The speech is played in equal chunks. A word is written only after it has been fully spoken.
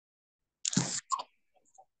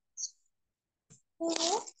Good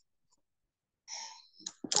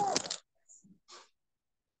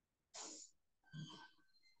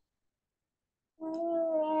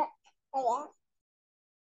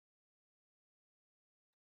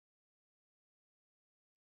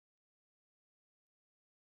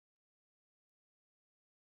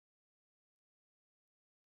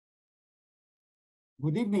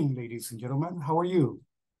evening, ladies and gentlemen. How are you?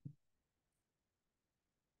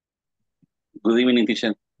 Good evening,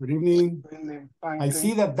 teacher. Good evening. I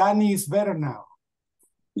see that Danny is better now.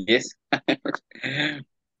 Yes.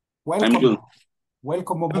 Welcome. I'm good.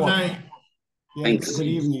 Welcome aboard. Okay. Yes, Thanks. good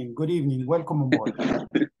evening. Good evening. Welcome aboard.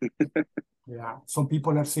 Yeah, some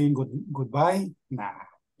people are saying goodbye. Nah.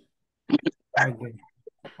 Okay.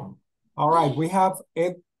 All right, we have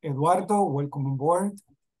Eduardo. Welcome on board.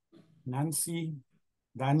 Nancy,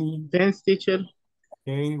 Danny. Thanks, teacher.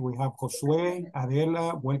 Okay, we have Josue,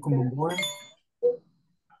 Adela. Welcome on board.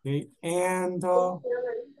 Okay, and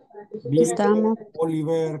Estamos.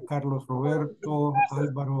 Oliver, Carlos Roberto,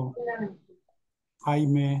 Álvaro,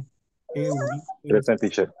 Jaime, Euli, Present,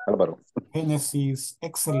 teacher. Álvaro. Genesis,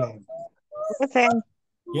 excellent. Present.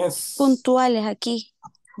 Yes. Puntuales aquí.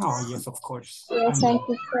 Oh, yes, of course. Present.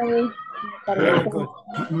 Very good.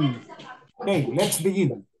 Okay, let's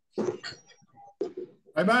begin.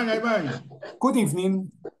 Ahí van. Good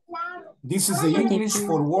evening. This is the English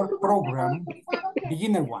for Work program,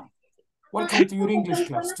 beginner one. Welcome to your English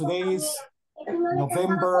class. Today is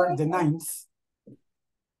November the 9th,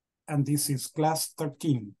 and this is class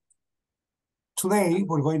 13. Today,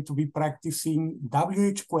 we're going to be practicing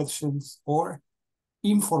WH questions or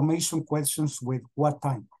information questions with what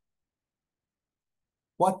time.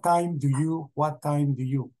 What time do you, what time do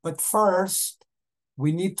you? But first,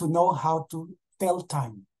 we need to know how to tell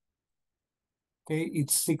time. Okay,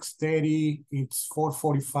 it's 6:30, it's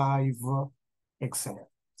 4:45, etc.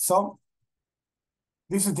 So,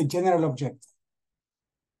 this is the general objective.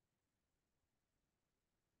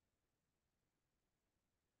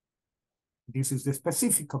 This is the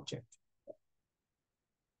specific objective.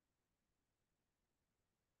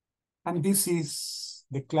 And this is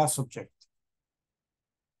the class objective.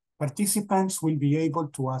 Participants will be able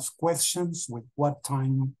to ask questions with what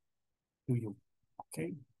time do you,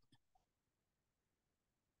 okay?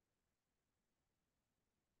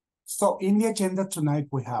 So in the agenda tonight,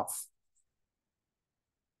 we have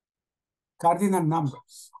cardinal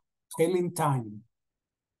numbers, telling time,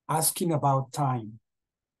 asking about time.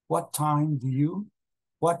 What time do you?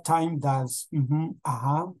 What time does, and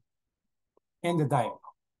the dialogue,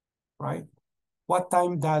 right? What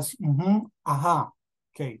time does,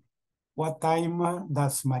 okay. What time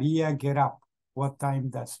does Maria get up? What time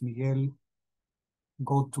does Miguel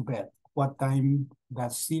go to bed? What time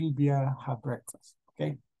does Sylvia have breakfast?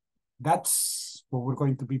 Okay, that's what we're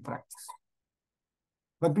going to be practicing.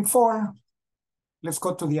 But before, let's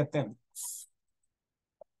go to the attendance.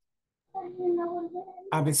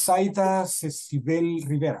 Abesaida Cecibel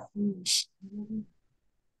Rivera.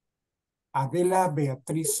 Adela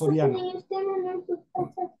Beatriz Soriano.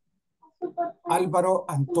 Álvaro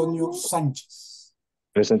Antonio Sánchez.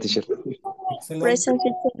 Present, teacher. Excellent. Present.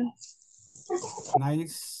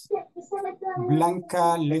 Nice.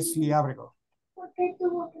 Blanca Leslie Abrego.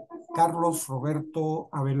 Carlos Roberto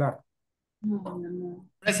Avelar.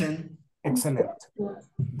 Present. Excellent.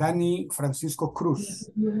 Dani Francisco Cruz.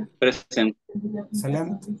 Present.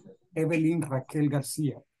 Excelente. Evelyn Raquel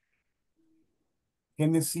García.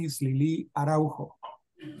 Génesis Lili Araujo.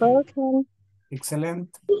 Present.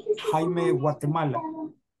 Excelente. Jaime Guatemala.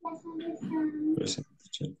 Present,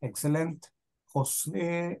 teacher. Excelente.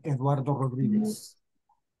 José Eduardo Rodríguez.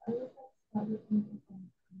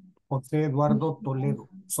 José Eduardo Toledo.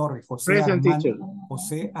 Sorry, Present, teacher.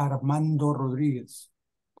 José Armando Rodríguez.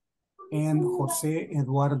 And José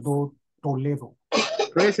Eduardo Toledo.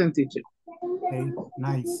 Present, teacher. Okay,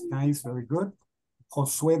 nice, very good.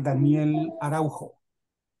 Josué Daniel Araujo.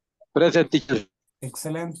 Present, teacher.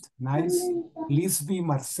 Excellent, nice. Lisby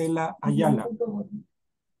Marcela Ayala.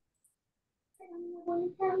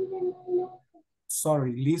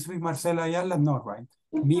 Sorry, Lisby Marcela Ayala, not right.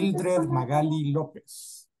 Mildred Magali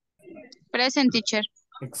López. Present, teacher.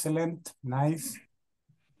 Excellent, nice.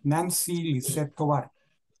 Nancy Lisette Tovar.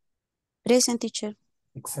 Present, teacher.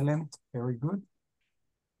 Excellent, very good.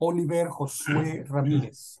 Oliver Josué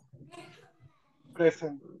Ramírez.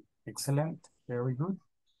 Present. Excellent, very good.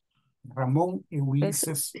 Ramón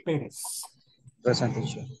Ulises Pérez. Present,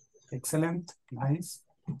 teacher. Excellent, nice.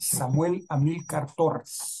 Samuel Amílcar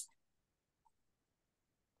Torres.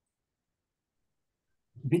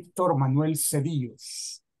 Víctor Manuel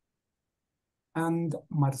Cedillos. And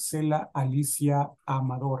Marcela Alicia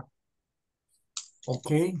Amador.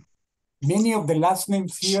 Okay. Many of the last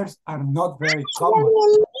names here are not very common,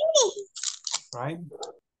 right?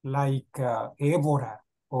 Like Évora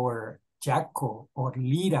or Jaco or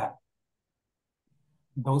Lira.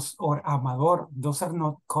 Those, or Amador, those are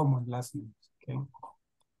not common last names, okay?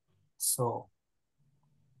 So,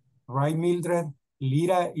 right, Mildred?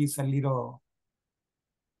 Lira is a little,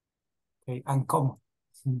 okay, uncommon.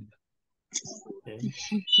 Okay.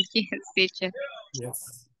 Yes, teacher.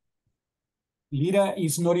 Yes. Lira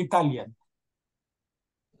is not Italian.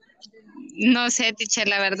 No sé, teacher,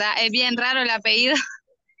 la verdad. Es bien raro el apellido.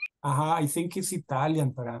 I think it's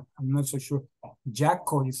Italian, but I'm not so sure.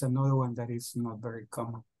 Jaco is another one that is not very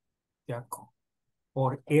common. Jaco.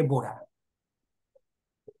 Or Évora.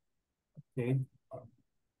 Okay.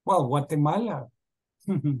 Well, Guatemala.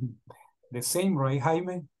 The same, right,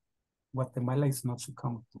 Jaime? Guatemala is not so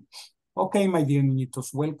common. Okay, my dear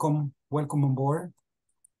niñitos, welcome on board.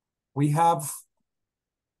 We have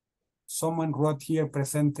someone wrote here,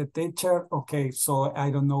 presente teacher. Okay, so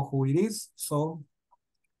I don't know who it is. So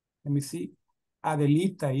let me see.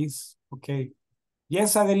 Adelita is, okay.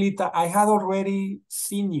 Yes, Adelita, I had already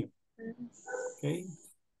seen you. Okay.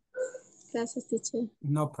 Gracias, teacher.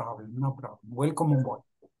 No problem, no problem. Welcome on board.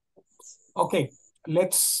 Okay,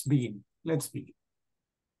 let's begin.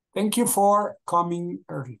 Thank you for coming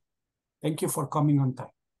early. Thank you for coming on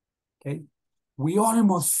time. Okay. We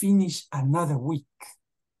almost finished another week.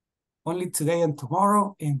 Only today and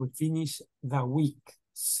tomorrow, and we finish the week.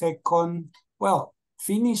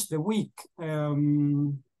 Finish the week. How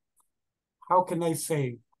can I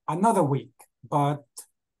say? Another week, but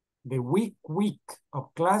the week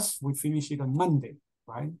of class, we finish it on Monday,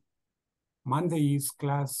 right? Monday is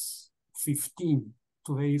class 15.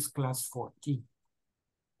 Today is class 14.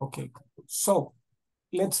 Okay, so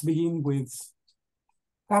let's begin with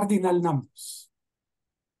cardinal numbers.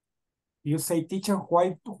 You say, teacher,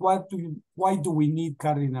 why do we need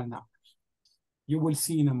cardinal numbers? You will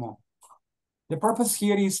see in a moment. The purpose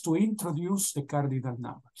here is to introduce the cardinal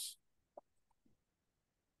numbers.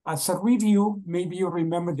 As a review, maybe you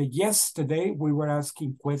remember that yesterday we were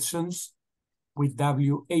asking questions with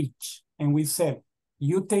WH, and we said,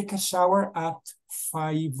 you take a shower at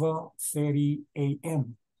 5:30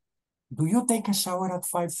 a.m. Do you take a shower at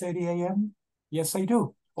 5:30 a.m.? Yes, I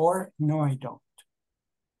do. Or no, I don't.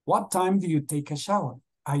 What time do you take a shower?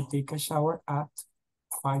 I take a shower at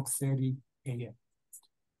 5:30 a.m.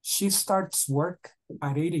 She starts work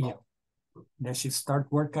at 8 a.m. Does she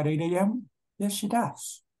start work at 8 a.m.? Yes, she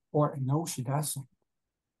does. Or no, she doesn't.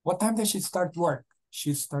 What time does she start work?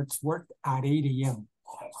 She starts work at 8 a.m.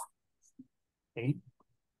 Okay.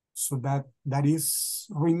 So that is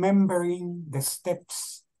remembering the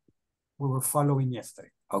steps we were following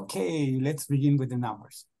yesterday. Okay, let's begin with the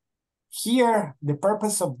numbers. Here, the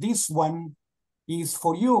purpose of this one is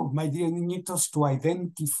for you, my dear niñitos, to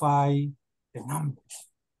identify the numbers.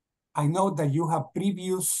 I know that you have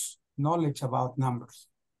previous knowledge about numbers.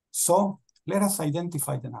 So let us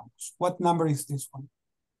identify the numbers. What number is this one?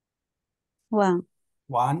 1.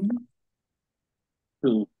 1.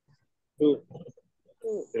 2.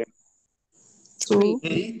 2.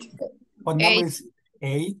 8. What number is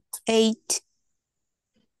 8? 8.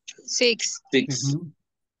 6. 6.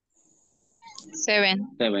 7.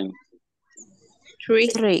 7. 3.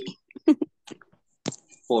 3.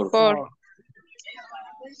 4. 4.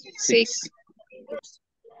 6.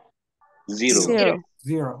 0. 0.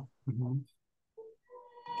 0.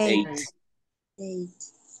 8. 8.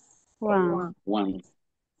 1. 1.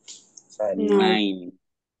 9. 9.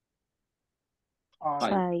 5.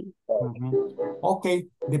 5. Okay,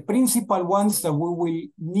 the principal ones that we will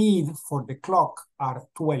need for the clock are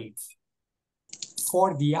 12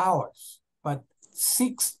 for the hours, but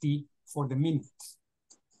 60 for the minutes.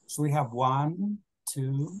 So we have 1,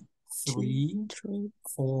 2, 3,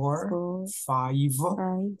 4, 5,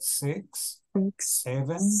 6,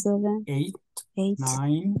 7, 8,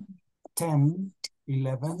 9, 10,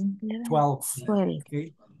 11, 12.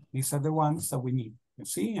 Okay, these are the ones that we need. You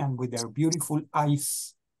see, and with their beautiful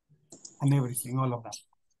eyes and everything, all of that.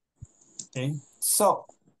 Okay, so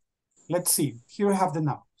let's see. Here we have the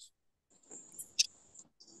numbers.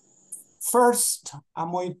 First,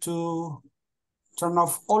 I'm going to turn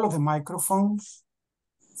off all of the microphones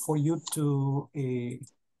for you to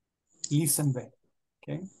listen better.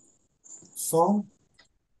 Okay, so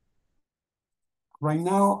right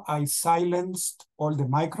now I silenced all the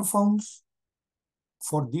microphones.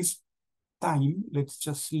 For this time, let's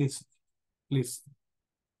just listen.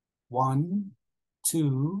 1,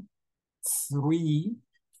 2, 3,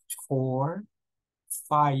 4,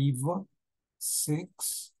 5,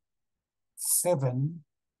 6, 7,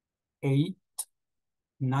 8,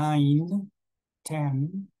 9,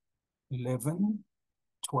 10, 11,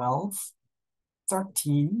 12,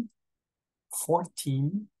 13,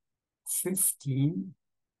 14, 15,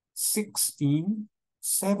 16,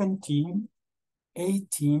 17,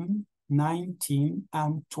 18, 19,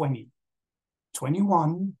 and 20.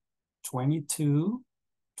 21, 22,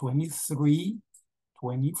 23,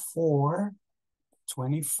 24,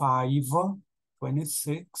 25,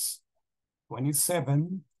 26,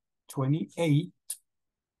 27, 28,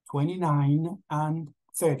 29, and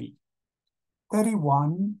 30.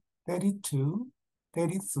 31, 32,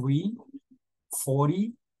 33,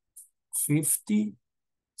 40, 50,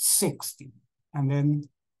 60, and then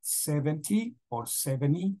 70 or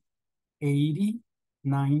 70, 80,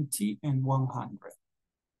 90, and 100.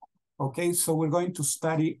 Okay, so we're going to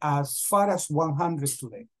study as far as 100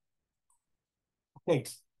 today. Okay,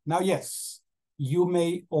 now yes, you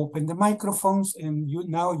may open the microphones and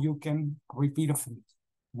now you can repeat after me.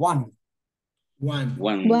 1, 1,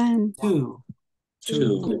 2,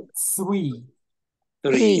 2, 3,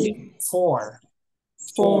 3, 4,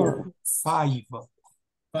 4, 5,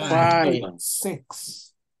 5,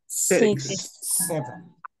 6, 6, 7,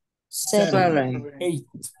 7, 8,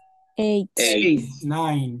 8, 8,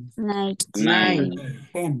 9, 9, 9,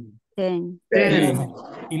 10, 10, 10,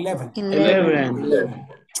 11, 11,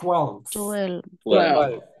 12, 12,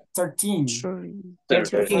 12, 13,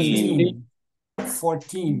 13,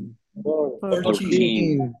 14,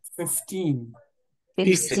 14, 15,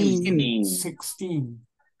 15, 16,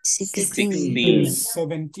 16,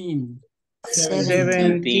 17,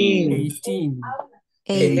 17, 18,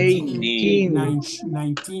 18,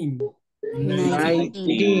 19,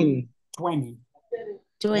 19, 20,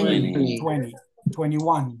 20, 20,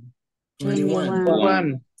 21,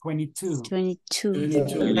 21, 22, 22,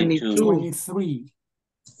 22, 23,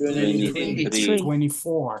 23,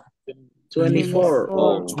 24,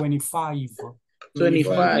 24, 25,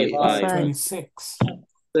 25, 26,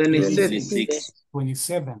 26,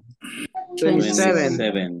 27,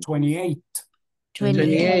 27, 28,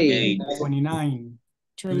 28, 29,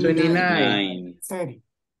 29, 30,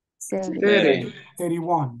 30,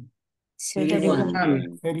 31,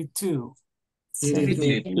 31, 32,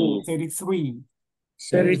 32, 33,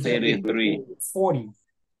 33, 40,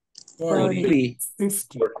 40,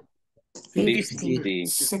 50, 50,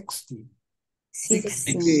 60,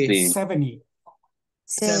 60, 70,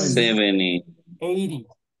 70, 80,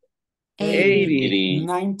 80,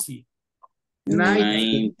 90,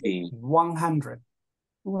 90, 100.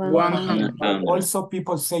 100, Also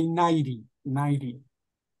people say 90, 90,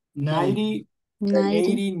 90,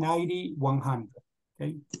 80, 90, 100.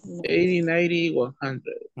 Okay. 80, 90, 100,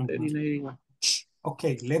 Mhm. 80, 90, 100.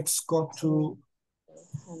 Okay, let's go to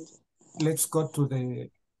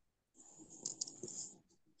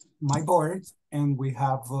my board, and we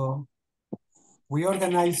have we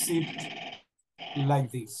organize it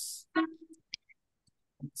like this.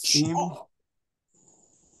 See,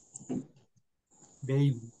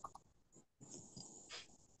 baby.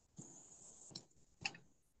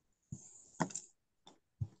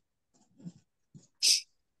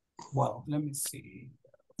 Well, let me see.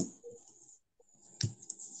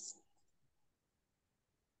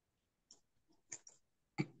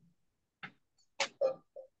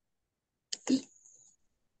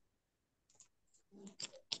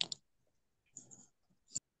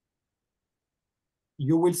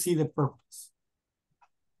 You will see the purpose.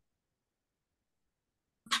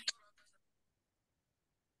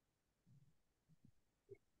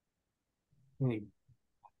 Okay.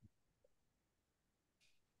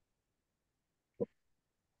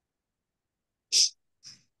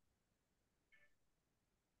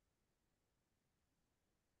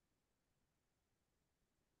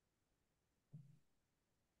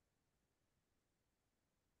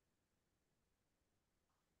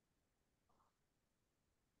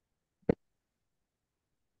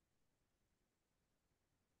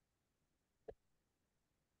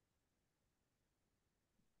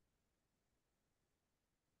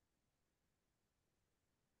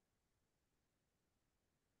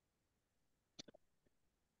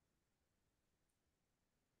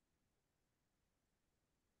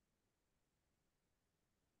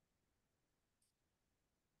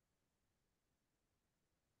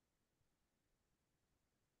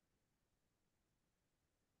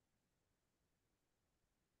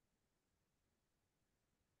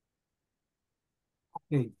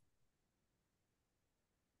 Okay.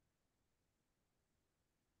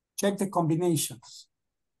 Check the combinations.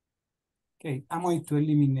 Okay, I'm going to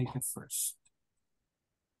eliminate it first.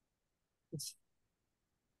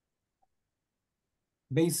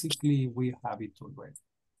 Basically, we have it already.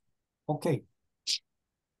 Okay.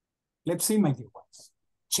 Let's see, my dear ones.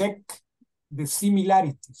 Check the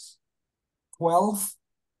similarities. 12,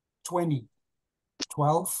 20.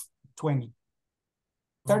 12, 20.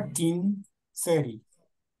 13, 30.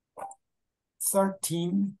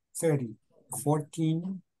 13, 30.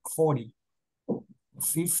 14, 40.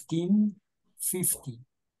 15, 50.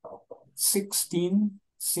 16,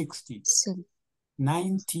 60.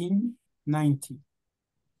 19, 90.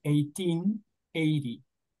 18, 80.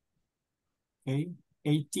 Okay,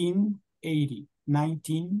 18, 80.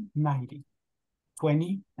 19, 90.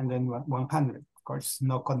 20, and then 100. Of course,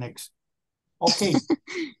 no connection. Okay,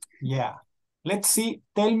 yeah. Let's see,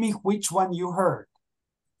 tell me which one you heard.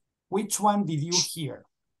 Which one did you hear?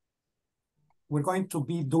 We're going to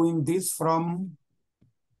be doing this from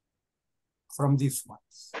these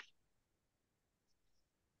ones.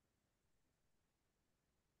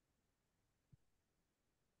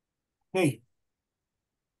 Hey,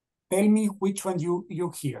 tell me which one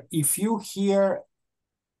you hear. If you hear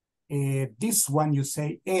this one, you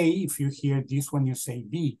say A. If you hear this one, you say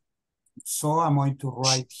B. So I'm going to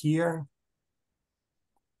write here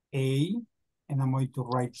A, and I'm going to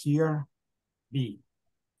write here B.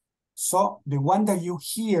 So the one that you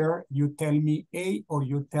hear, you tell me A or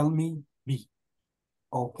you tell me B.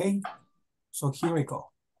 Okay? So here we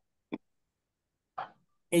go.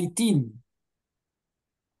 18.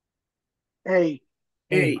 A.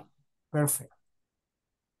 A. Perfect.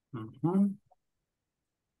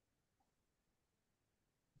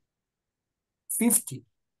 50.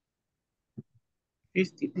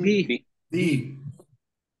 50. B. B.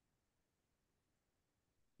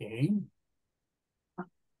 Okay.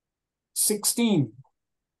 16.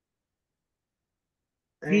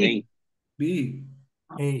 B. B.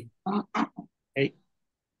 A. A.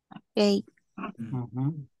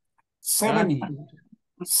 70.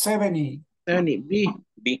 70. 70. B.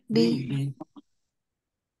 B. B. B.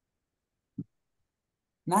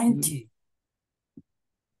 90.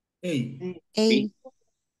 A. A. B.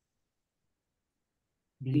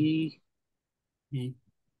 B. B.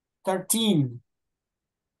 13.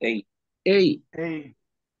 A. A.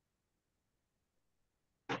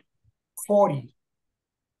 40.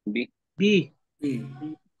 B. B. B.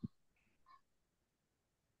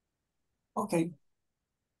 Okay.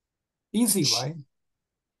 Easy, right?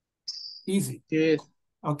 Easy. Yes.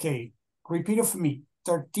 Okay. Repeat it for me.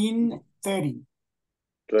 13, 30.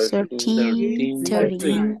 13, 30.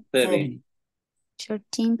 13, 30.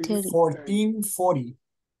 13, 30. 14, 40.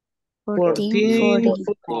 14, 40.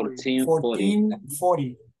 14, 40. 14,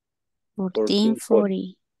 40. 14,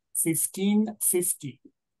 40. 15, 50.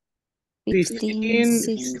 15,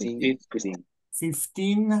 60. 15.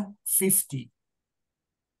 15, 50.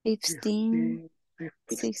 15,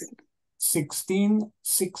 60. 16,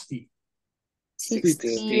 60.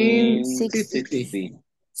 16, 60. 60.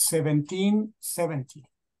 17, 70.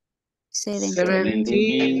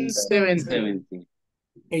 17. 70. 70.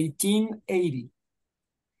 18, 80.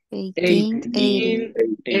 18, 80.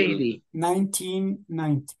 80. 19,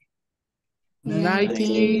 90.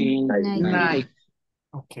 19, 90. 90.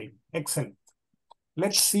 Okay, excellent.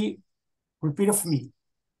 Let's see. Repeat of me.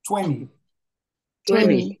 20,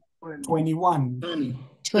 20. 21,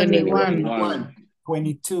 21,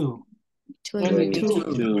 22,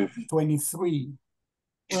 22, 23,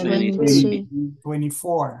 23,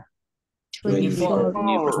 24, 24,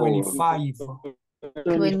 25,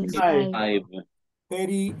 25,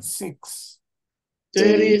 36,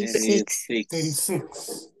 36,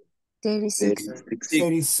 36, 36,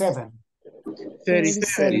 37,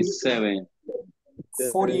 37,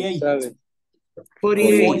 48,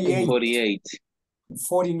 48. 48.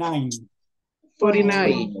 49,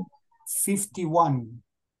 49. 51,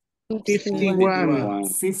 51, 51,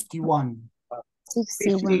 61,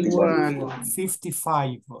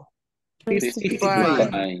 55,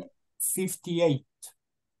 55. 58,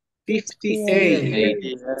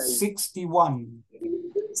 58. 61,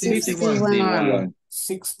 61,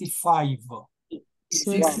 65,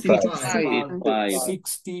 65.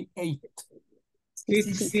 68,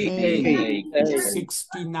 68.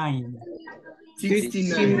 69,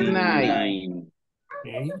 69.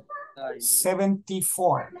 okay,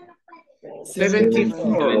 74,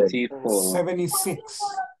 74. 76,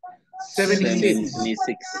 76.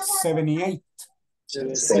 78,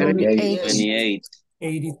 78, 28.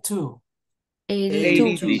 82,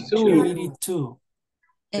 82.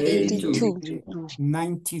 82, 82,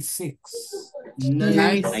 96.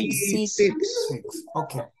 96.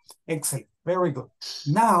 Okay, excellent. Very good.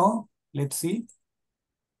 Now, let's see.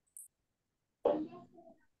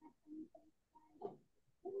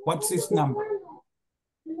 What's this number?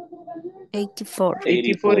 84,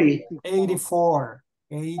 84. 84.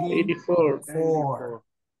 84. 84.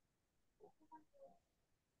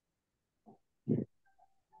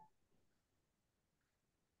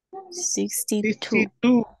 62.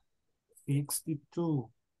 62. 62.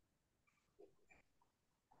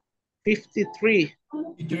 53.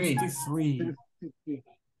 53.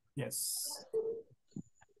 Yes.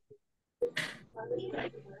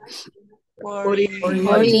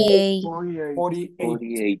 48. 48.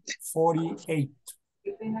 48. 48.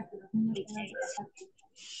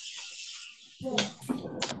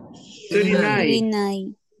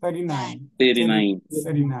 39. 39. 39.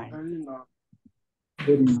 39.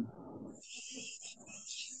 39.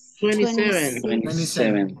 27.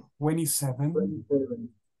 27. 27.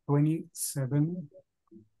 27.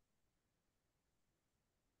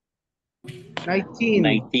 19.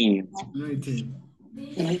 19.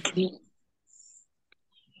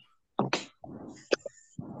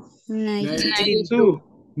 92.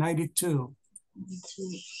 92.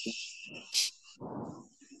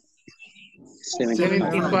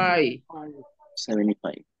 75. 75.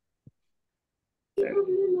 75.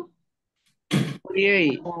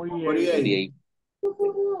 48. 48.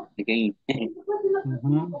 Again.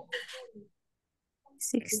 Mhm.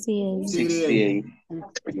 68. 68.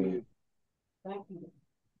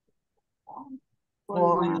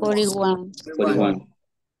 41. 41.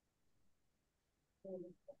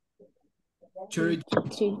 3.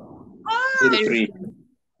 33.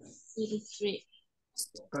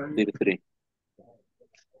 33.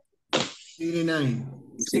 69.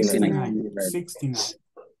 69.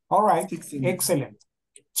 All right. Excellent.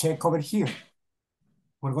 Check over here.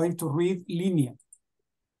 We're going to read línea.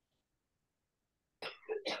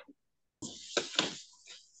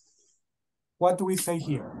 What do we say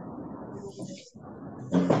here?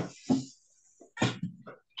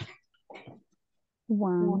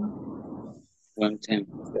 One. 110.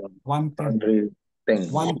 110. 110.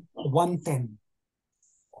 110.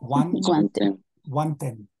 110.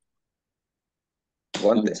 110.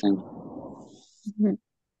 110.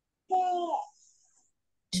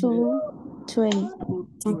 220.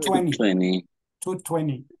 220. 20.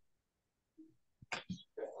 220.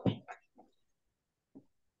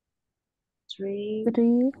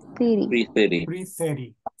 330. 330.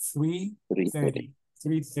 330. 330.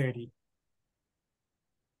 330.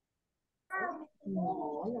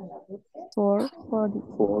 440.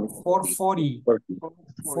 440. 40.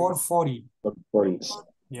 440. 40.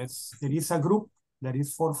 Yes, there is a group that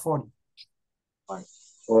is 440.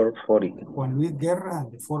 440. Juan Luis Guerra,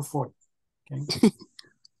 the 440. Okay.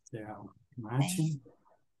 Yeah, imagine.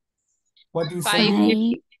 What do you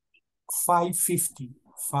say? 550.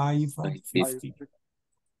 550.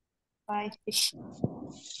 550.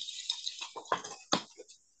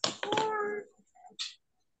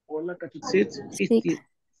 656.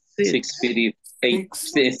 658.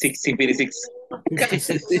 656.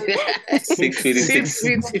 656.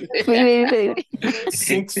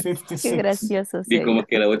 656. Qué gracioso Vi se como oye.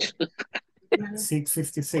 que era 8.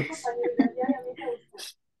 656.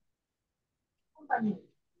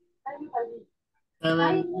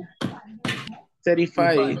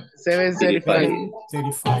 35. 735.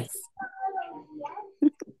 35.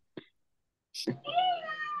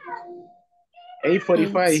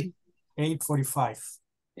 845. 845.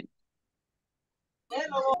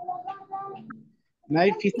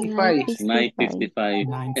 955. 955.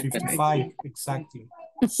 955. Exactly.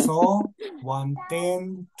 So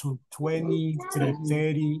 110, 220,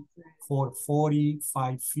 330, 440,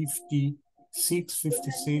 550,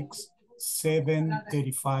 656,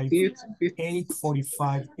 735,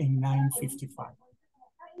 845, and 955.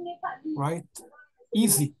 Right?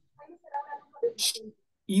 Easy.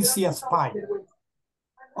 Easy as pie.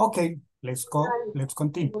 Okay, let's go. Let's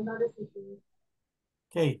continue.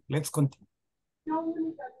 Okay, let's continue.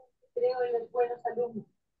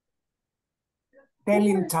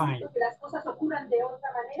 Telling time.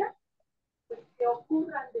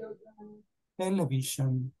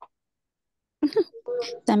 Television.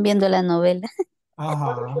 Están viendo la novela.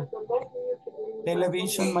 Ajá.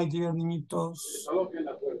 Television, my dear niñitos.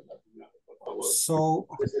 So,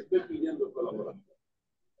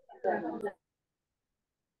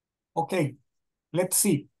 okay, let's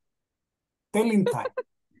see. Telling time.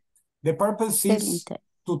 The purpose is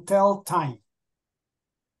to tell time.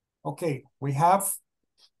 Okay, we have,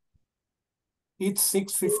 it's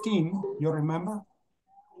 6:15, you remember?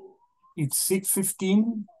 It's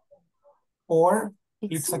 6:15 or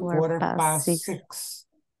it's a quarter past 6.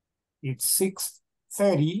 It's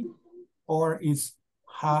 6:30 or it's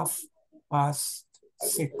 6:30.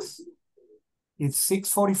 It's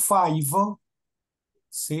 6:45,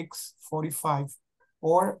 6:45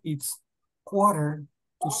 or it's quarter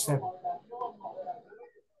to 7.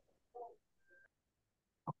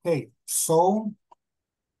 Okay, so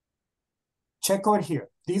check over here.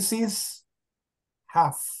 This is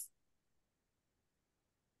half.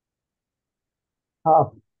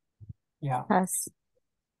 Half. Yeah, Has.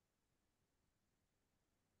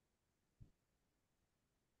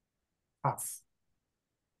 half.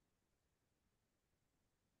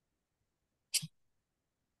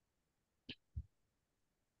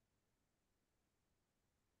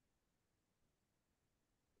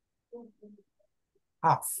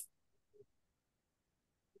 Half.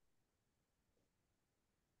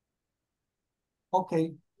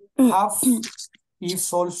 Okay, half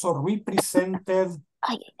is also represented.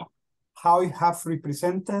 How it half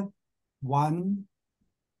represented? One.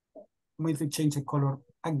 Maybe change the color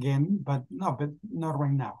again, but not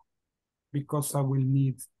right now, because I will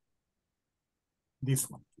need this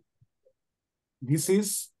one. This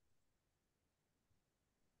is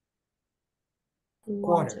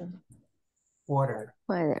quarter. Quarter.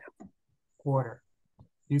 Quarter. Quarter.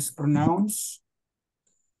 Is pronounced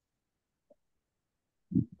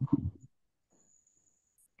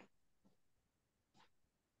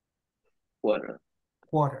Quarter.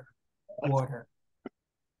 quarter. Quarter.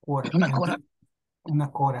 Quarter. Una cora. Una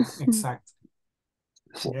cora, exactly.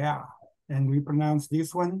 Yeah. And we pronounce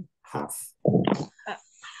this one half.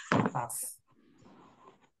 Half.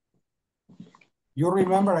 You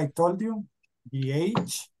remember I told you the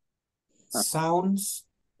H sounds,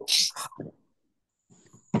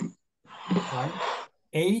 right?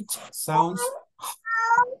 H sounds,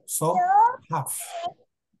 so half.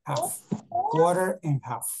 Half. Quarter and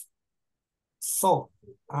half. So,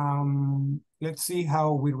 let's see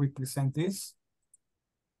how we represent this.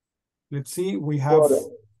 Let's see, we have Quarter.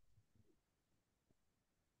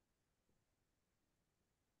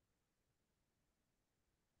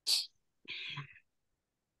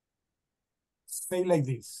 say like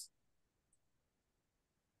this.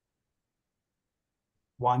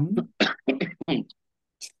 1,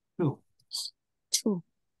 2. 2.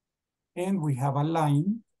 And we have a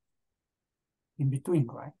line in between,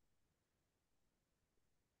 right?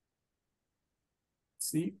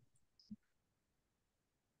 See?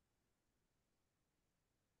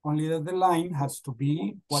 Only that the line has to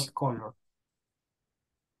be what color?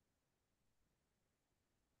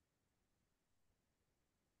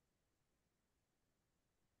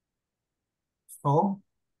 So,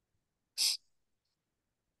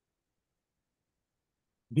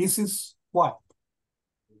 this is what?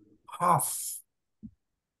 Half.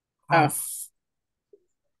 Half.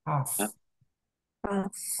 Half.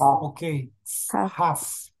 Half. Okay.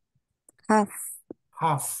 Half. Half.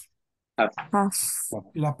 Half. Half. Half.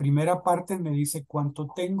 La primera parte me dice cuánto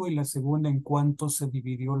tengo y la segunda en cuánto se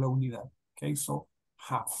dividió la unidad. Okay, so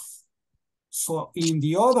half. So in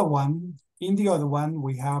the other one,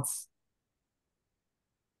 we have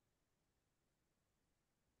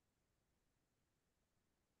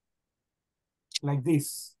like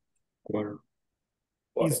this. Quarter.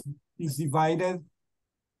 Is divided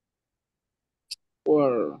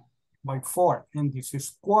Quarter. by 4, and this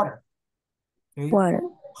is quarter. Okay? Quarter.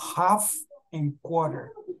 Half and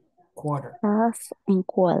quarter. Quarter. Half and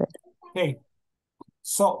quarter. Okay.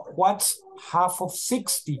 So what's half of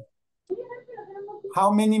 60?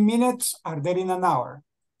 How many minutes are there in an hour?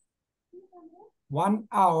 1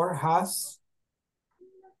 hour has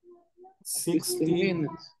 60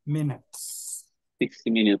 minutes. 60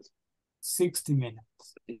 minutes. 60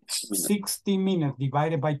 minutes. 60 minutes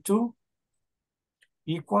divided by 2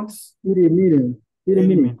 equals 30 minutes.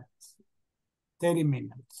 30 minutes. 30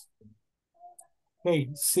 minutes. Okay,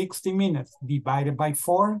 60 minutes divided by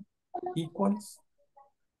 4 equals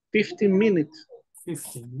 15 minutes.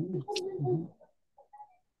 15 minutes.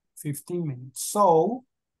 15 minutes. So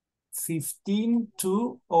 15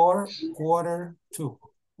 to or quarter to.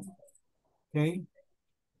 Okay.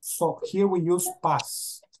 So here we use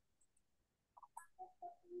past.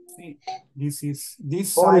 See, this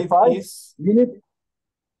side is minutes.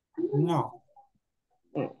 no.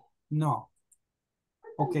 No.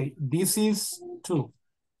 Okay, this is 2.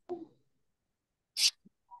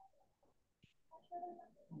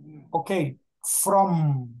 Okay,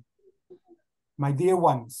 from my dear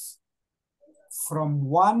ones, from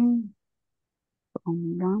 1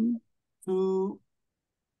 to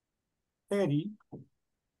 30,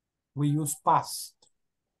 we use past.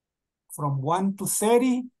 From 1 to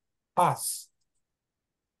 30, past.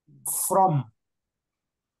 From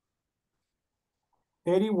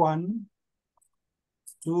 31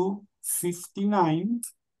 to 59,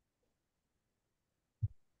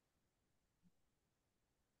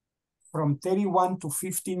 from 31 to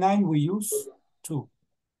 59, we use 2.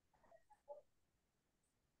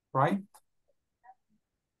 right?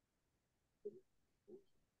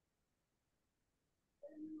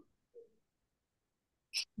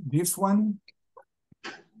 This one,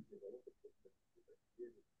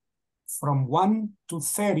 from 1 to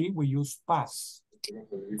 30, we use past.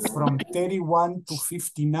 From 31 to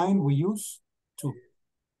 59, we use to.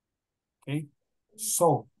 Okay,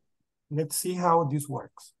 so let's see how this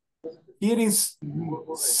works. Here is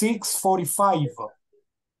 6:45.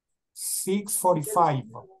 6:45.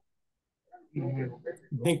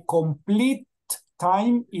 The complete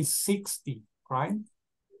time is 60, right?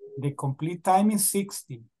 The complete time is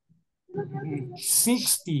 60.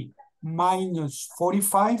 60 minus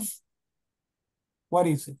 45, what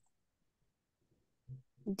is it?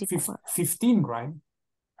 15, right?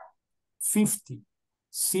 50.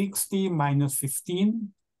 60 minus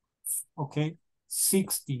 15, okay?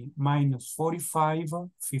 60 minus 45,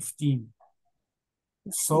 15.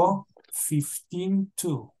 So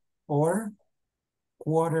 15:2 or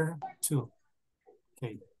quarter to.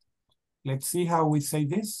 Okay, let's see how we say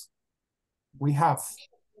this. We have,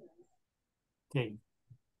 okay.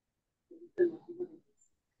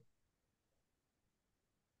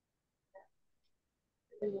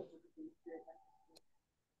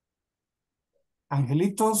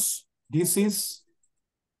 Angelitos, this is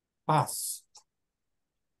past.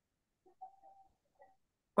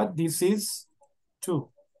 But this is 2.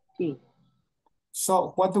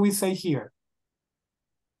 So what do we say here?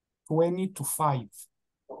 20 to 5.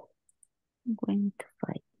 20 to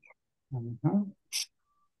 5. Mm-hmm.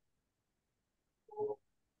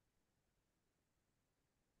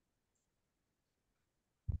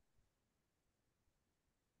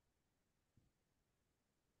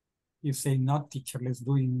 You say not, teacher, let's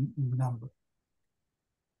do in number.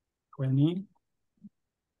 20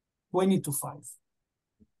 to 5.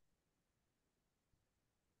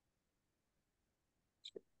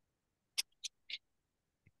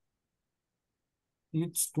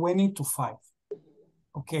 It's 20 to 5.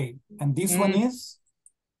 Okay, and this one is?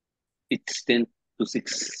 It's 10 to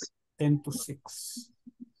 6. 10 to 6.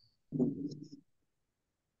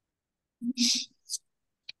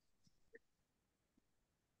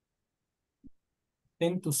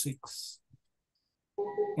 Ten to 6.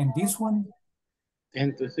 And this one?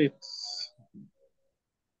 10 to 6.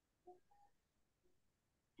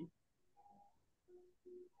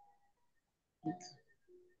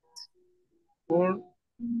 Four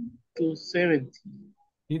to 7.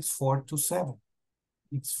 It's 4 to 7.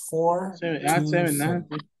 It's 4 7. to 7. 7.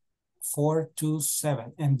 4 to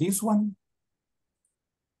 7. And this one?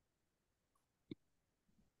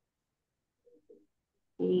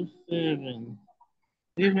 2, 7.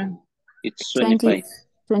 Even. It's 25.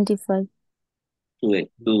 25. To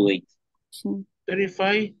 8.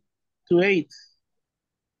 35 to 8.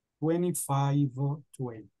 25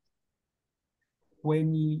 to 8.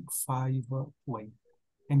 25 to 8.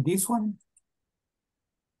 And this one?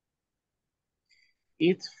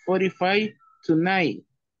 It's 45 to 9.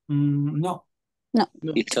 No. No,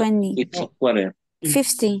 It's 20. It's a quarter.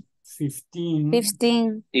 50. 15.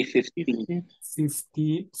 15. 15.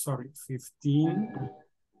 50, sorry, 15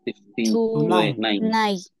 15 to 9.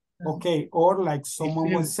 9. Okay, or like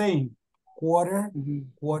someone was 15. saying, quarter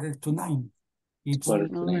to 9. It's Quarter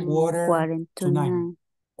to 9. quarter to 9.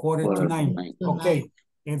 Quarter to Quarter to 9. 9. Ok,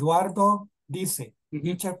 Eduardo dice, Ujú.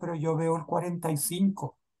 teacher, pero yo veo el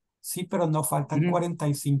 45. Sí, pero no faltan Ujú.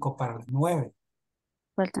 45 para las 9.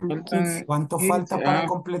 Faltan 15. Faltan ¿Cuánto 15, falta para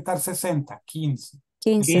completar 60? 15.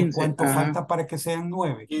 15. 15. ¿Cuánto Ajá. falta para que sean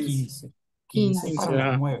 9? 15. 15 para las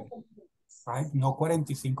Ajá. 9. Right? No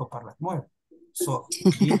 45 para las 9. So,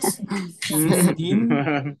 it's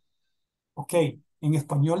 15. Ok, en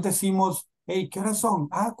español decimos, hey, ¿qué horas son?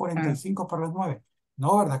 Ah, 45 para las 9.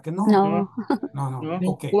 No, ¿verdad que no? No. No, No.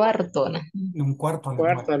 ok. Cuarto, ¿no? Un cuarto a las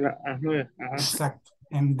Cuarto 9. a las 9. Ajá. Exacto.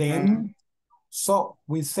 And then, so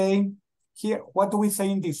we say here, what do we say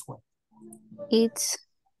in this one? It's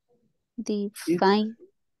the It's 5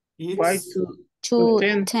 5 It's to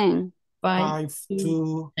 10. 10. 5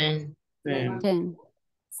 to 10. 10.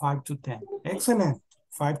 5 to 10. Excellent.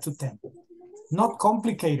 5 to 10. Not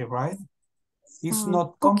complicated, right? It's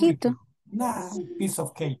not complicated. Poquito. Nah, piece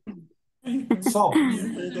of cake. So,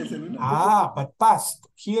 but past.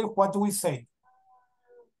 Here, what do we say?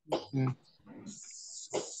 Mm.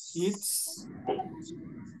 It's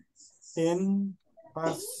 10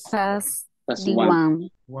 past Past That's the 1.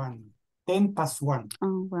 1. 10 past 1.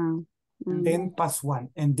 Oh, wow. 10 past 1.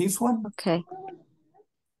 And this one? Okay.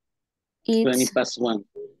 20 It's past 1.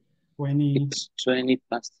 20 It's 20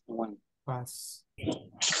 past 1. past.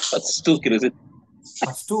 That's 2, quiero decir.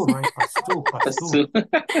 Past two, right? Past two, past Past two. two.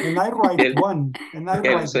 And I write El- one. And I el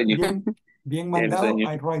write sueño. bien mandado, sueño.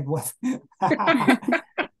 I write one.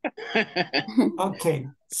 Okay,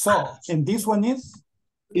 so, and this one is?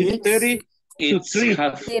 It's 30 to It's 3.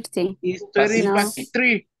 half. 30. It's 30 No. past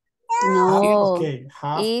 3. No. Okay,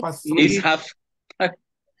 half It's- past It's three. half.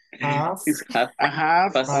 Half It's half. A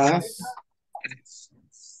half Past. past.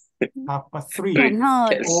 half past three. No.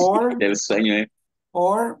 Or, El sueño.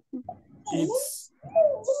 or it's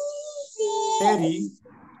 30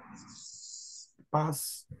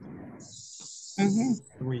 past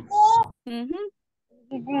three.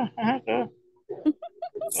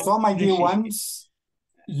 So my dear ones,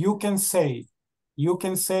 you can say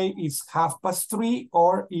it's half past three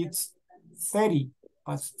or it's 30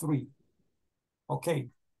 past three. Okay.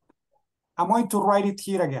 I'm going to write it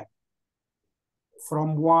here again.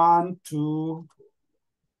 From 1 to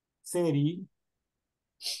 30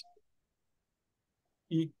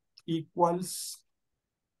 equals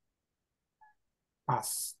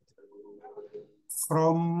past.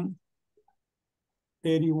 From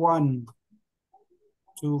 31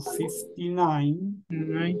 to 59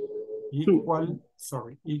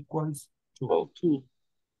 equals 2.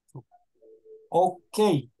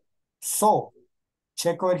 Okay, so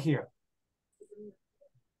check over here.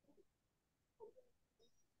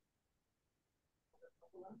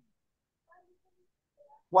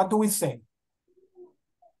 What do we say?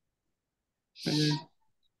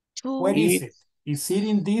 Where is it? Is it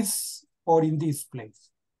in this or in this place?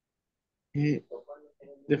 The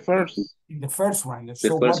first. In the first one. The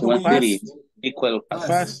So first what do one we use? 30 equal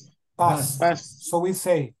Past. Past. So we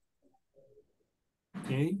say,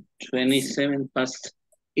 okay. 27 past.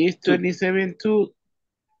 It's 27 to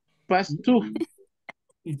past 2.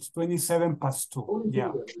 It's 27 past 2.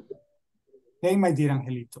 Yeah. Okay, my dear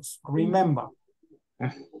angelitos.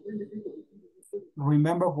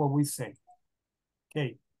 Remember what we say.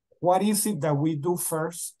 Okay. What is it that we do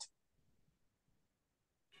first?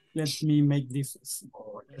 Let me make this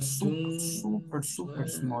small, super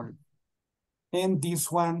small. And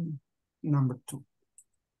this one, number 2.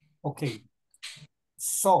 Okay.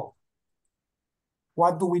 So,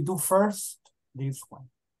 what do we do first? This one.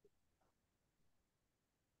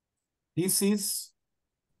 This is,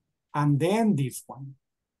 and then this one.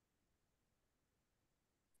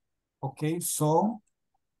 Okay, so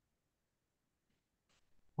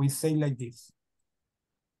we say like this.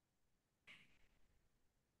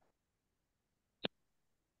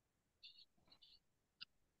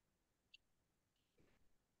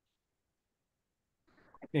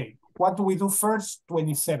 Okay, what do we do first?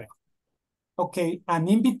 27. Okay, and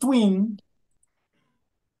in between,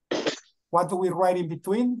 what do we write in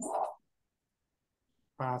between?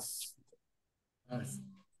 Past.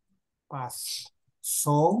 Past.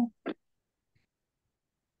 So,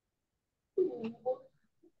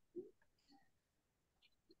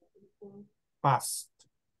 past.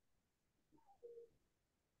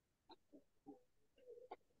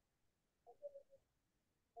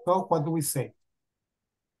 So what do we say?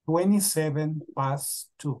 27 past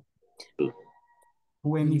 2.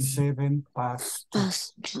 27 past 2.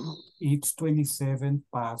 Past 2. It's 27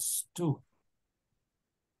 past 2.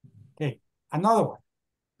 Okay, another one.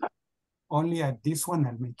 Only at this one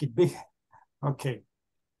I'll make it bigger. Okay.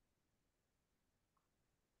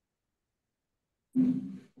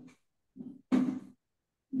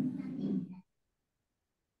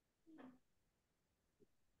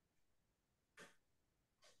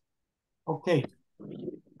 Okay.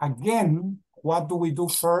 Again, what do we do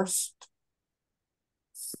first?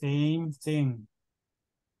 Same thing.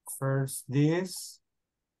 First this,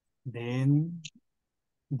 then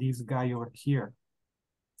this guy over here.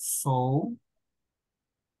 So,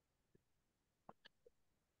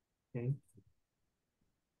 okay.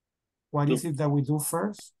 What is it that we do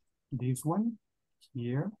first? This one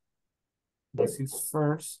here. This is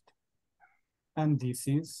first. And this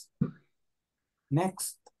is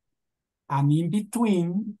next. And in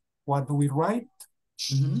between, what do we write?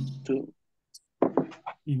 2.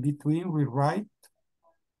 In between, we write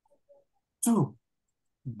 2.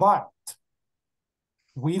 But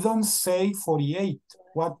we don't say 48.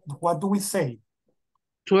 What do we say?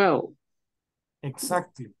 12.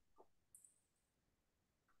 Exactly.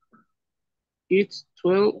 It's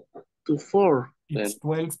 12 to 4. It's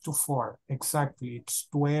 12 to 4. Exactly. It's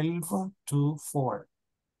 12 to 4.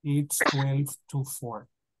 It's 12 to 4.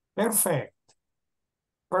 Perfect.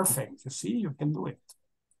 Perfect. You see, you can do it.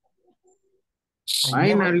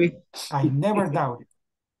 Finally. I never doubted.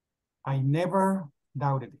 I never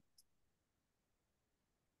doubted it.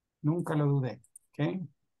 Nunca lo dudé. Okay.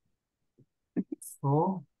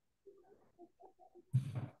 So,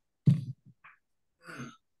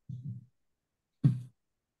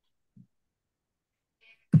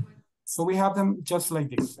 So we have them just like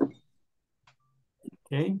this.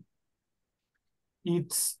 Okay.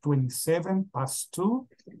 It's 27 past 2.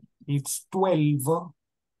 It's 12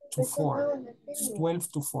 to 4. It's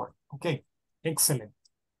 12 to 4. Okay. Excellent.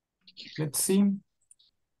 Let's see.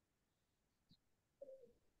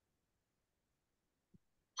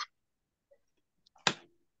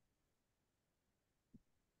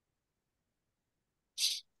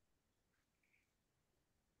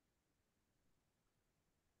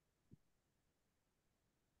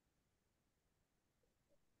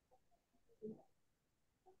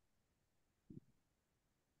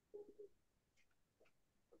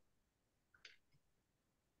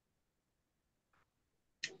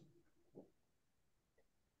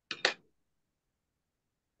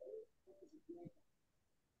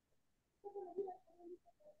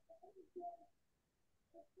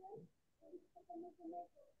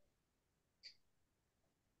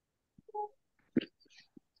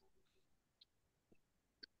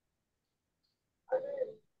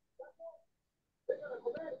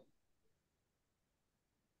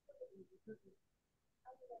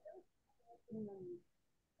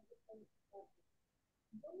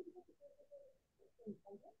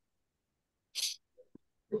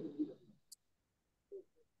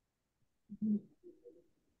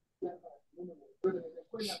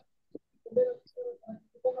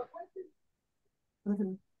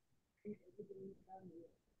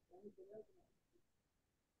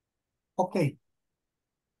 Okay.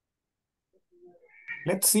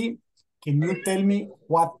 Let's see. Can you tell me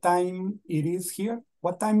what time it is here?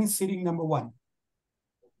 What time is sitting number 1?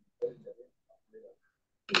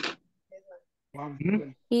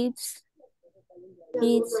 It's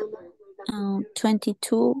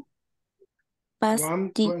 22 past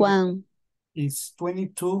the 1. It's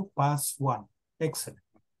 22 past 1. Excellent.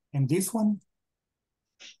 And this one?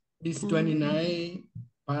 It's 29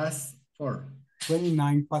 past 4.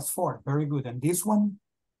 29 past 4. Very good. And this one?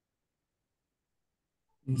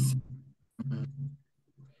 It's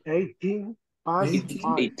 18 past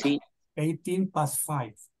 5. 18. 18 past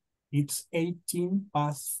 5. It's 18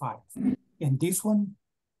 past 5. And this one?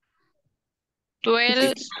 12.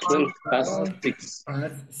 It's 12 past 6.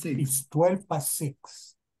 past 6. It's 12 past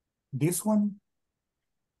 6. This one?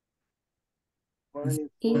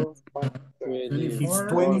 It's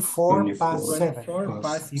 24 past 7. 24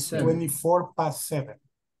 past It's 7. 24 past 7.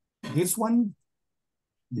 This one?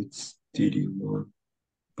 It's 31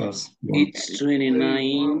 past 1. It's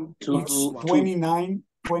 29 to It's 2.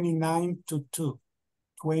 29 to 2.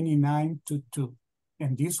 29 to 2.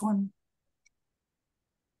 And this one?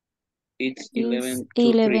 It's 11 to 3.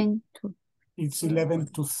 11 to It's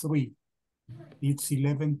 11 to 3. It's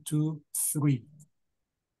 11 to 3.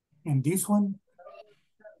 And this one?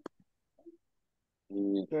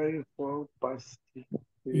 34 past 6.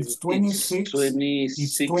 It's 26.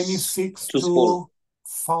 It's 26 to to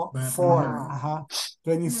 4. 4.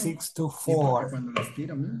 26 to 4.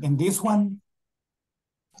 And this one?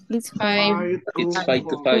 it's 5. It's 5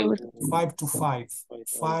 to 5. 5 to 5.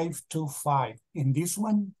 5 to 5. And this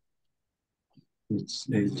one? It's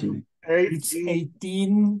 18. It's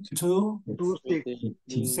 18 to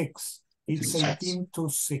 6. 6. It's 18 to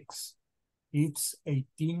 6. It's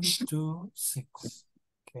 18 to 6.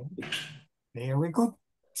 Okay. Very good.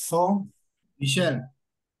 So, Michelle,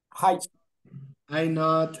 hi. I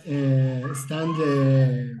not stand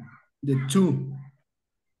the 2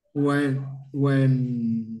 when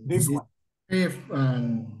This one. if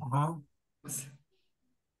and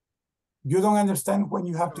You don't understand when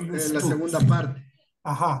you have to use la to. segunda parte.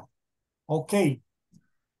 Okay.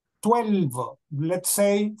 12. Let's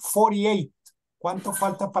say 48. ¿Cuánto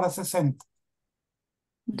falta para 60?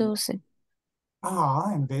 12.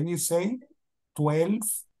 And then you say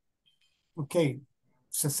 12. Okay.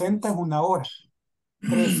 60 es una hora.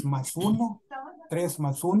 3 más 1. 3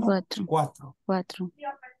 más 1. 4. 4.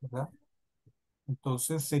 ¿Verdad?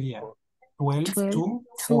 Entonces sería 12 to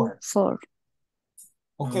 4. 4.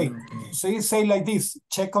 Okay. So you say like this.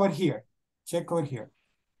 Check over here. Check over here.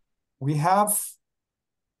 We have,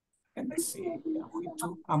 let me see.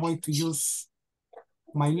 I'm going to use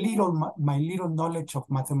my little knowledge of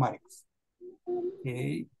mathematics.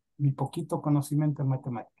 Okay. Mi poquito conocimiento en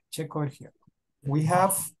matemáticas. Check over here. We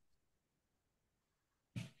have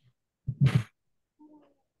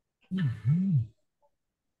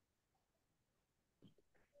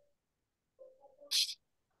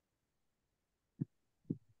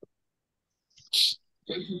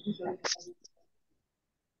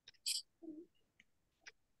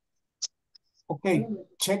okay,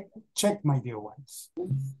 check my dear ones.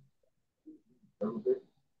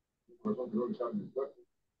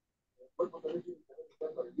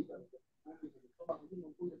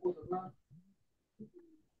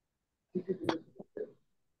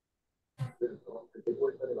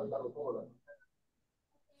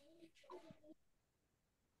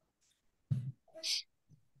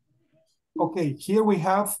 Okay, here we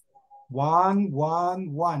have 1,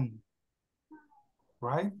 1, 1,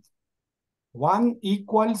 right? 1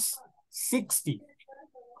 equals 60,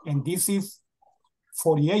 and this is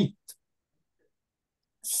 48.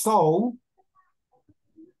 So,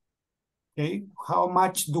 okay, how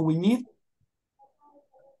much do we need?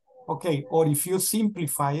 Okay, or if you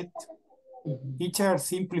simplify it, teacher,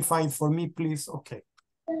 simplify it for me, please. Okay.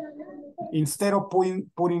 Instead of putting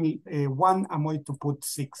 1, I'm going to put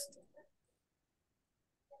 60.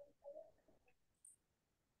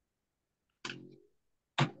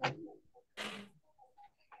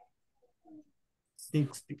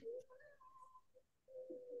 $60.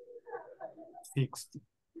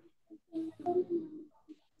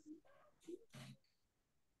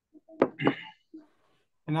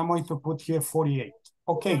 And I'm going to put here 48.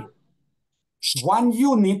 Okay. 1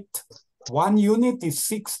 unit is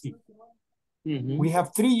 60. We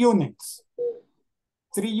have 3 units.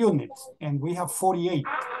 3 units, and we have 48.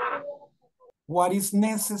 What is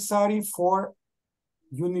necessary for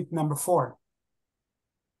unit number 4?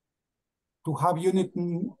 To have unit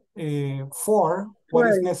 4, what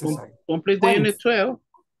is necessary? Complete the unit 12.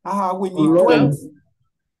 We need 12.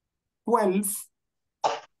 12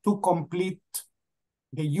 to complete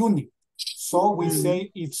the unit. So we say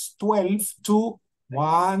it's 12 to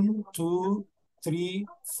 1, 2, 3,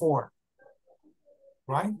 4.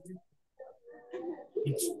 Right?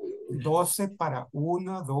 It's 12 para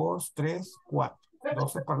 1, 2, 3, 4.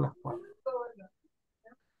 12 para las 4.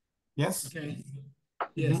 Yes? Okay.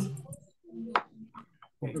 Yes.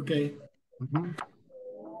 Okay.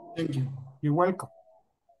 Thank you. You're welcome.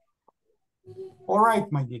 All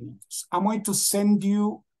right, my dear. I'm going to send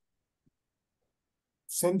you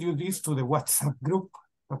this to the WhatsApp group.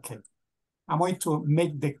 Okay. I'm going to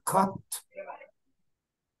make the cut.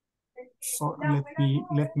 So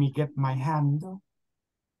let me get my hand.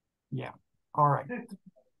 Yeah. All right.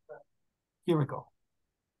 Here we go.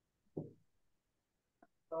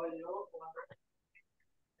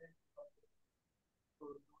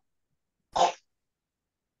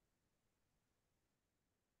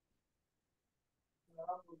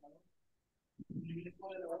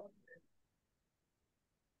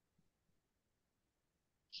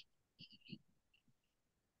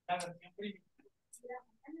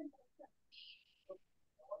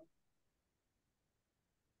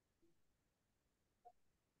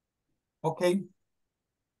 Okay.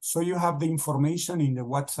 So you have the information in the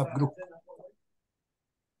WhatsApp group.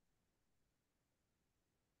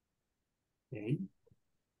 Okay.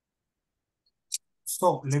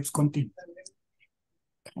 So let's continue.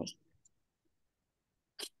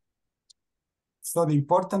 So the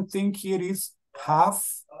important thing here is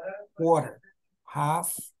half quarter.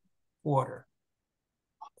 Half quarter.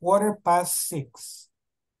 Quarter past 6.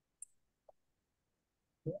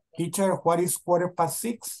 Teacher, what is quarter past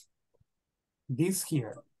 6? This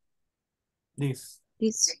here. This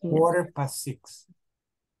here. Quarter past 6.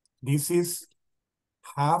 This is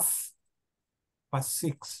half past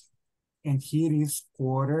 6. And here is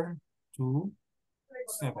quarter to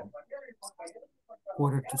 7.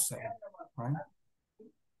 Quarter to 7, right?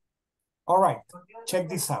 All right, check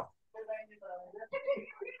this out.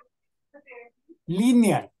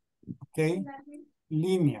 Linear, okay?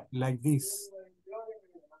 Linear, like this.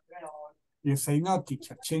 You say, no,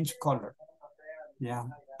 teacher, change color. Yeah,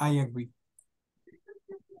 I agree.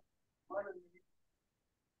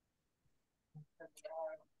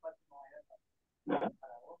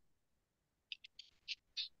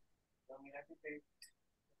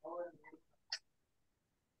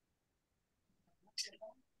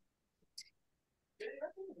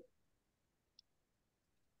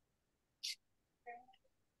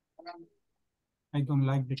 I don't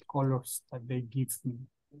like the colors that they give me.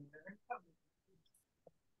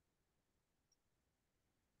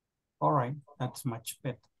 All right, that's much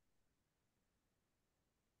better.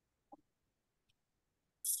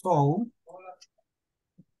 So,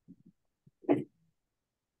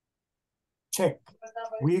 check.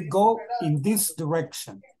 We go in this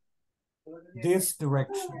direction. This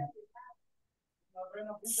direction.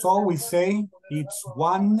 So we say it's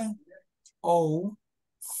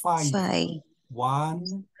 105.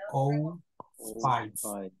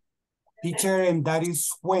 105. Teacher, and that is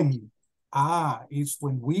when? It's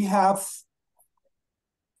when we have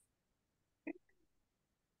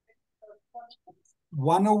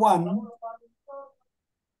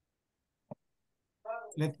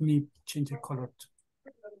Let me change the color.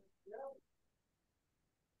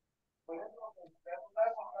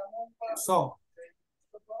 So,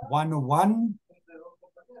 101.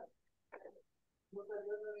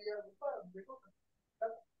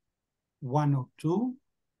 One or two.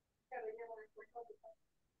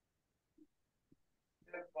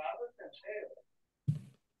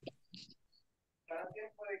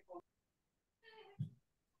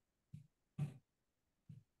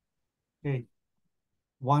 Okay.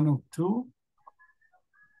 102.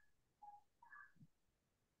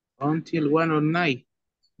 Until 109.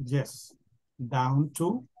 Yes. Down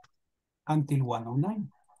to until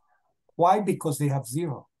 109. Why? Because they have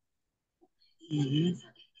 0. Mm-hmm.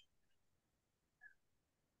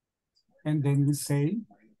 And then we say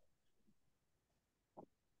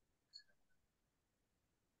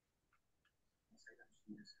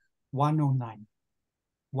 (109),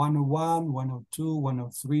 101, 102,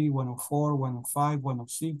 103, 104, 105,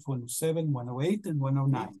 106, 107, 108, and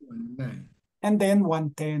 109. And then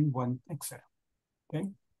 110, etc. Okay.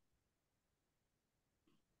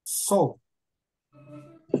 So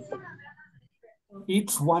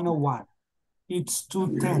it's 101, it's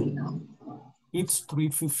 210, it's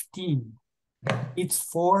 315, it's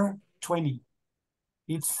 420,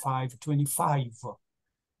 it's 525,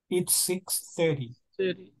 it's 630,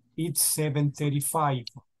 it's 735,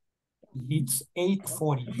 it's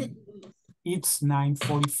 840, it's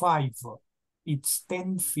 945, it's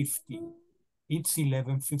 1050, it's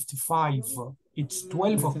 1155, it's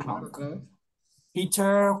 12 o'clock.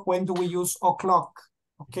 Teacher, when do we use o'clock?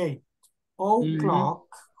 Okay, o'clock,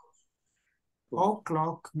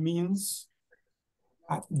 o'clock means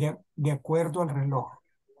de acuerdo al reloj,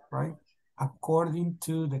 right? According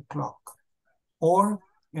to the clock. Or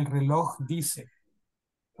el reloj dice,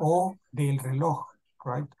 o del reloj,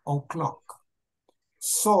 right? O'clock.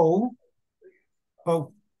 So,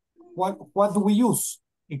 what do we use?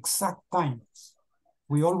 Exact times.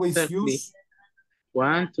 We always use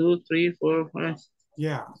 1, 2, 3, 4, 5.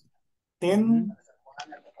 Yeah. 10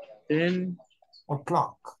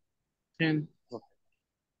 o'clock. 10.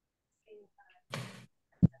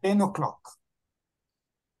 10 o'clock.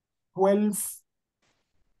 12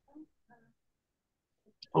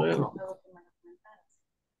 o'clock.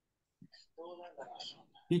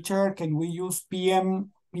 Teacher, can we use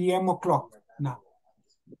PM o'clock? No.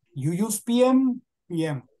 You use PM.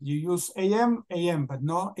 You use AM, but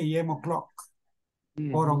no AM o'clock.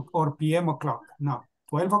 Or PM o'clock. No.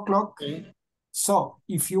 12 o'clock. Okay. So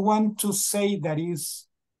if you want to say that is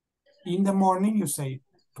in the morning, you say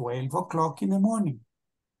 12 o'clock in the morning.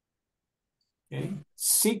 Okay.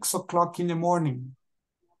 6 o'clock in the morning.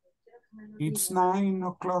 It's 9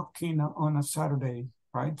 o'clock on a Saturday,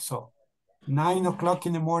 right? So 9 o'clock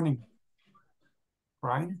in the morning,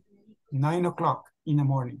 right? 9 o'clock in the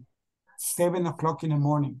morning. 7 o'clock in the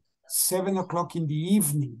morning. 7 o'clock in the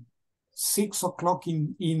evening. 6 o'clock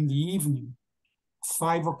in the evening.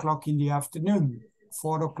 5 o'clock in the afternoon.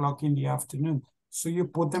 4 o'clock in the afternoon. So you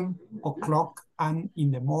put them o'clock and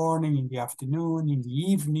in the morning, in the afternoon, in the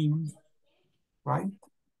evening, right?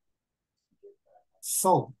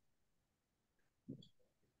 So,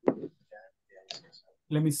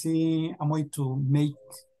 let me see, I'm going to make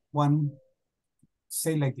one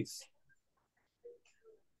say like this.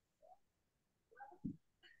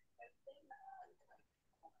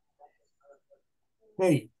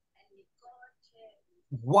 Okay.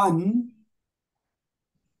 1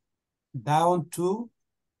 down to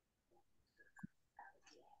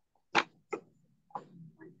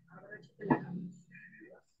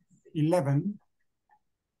 11.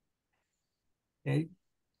 Okay.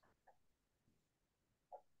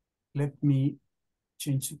 Let me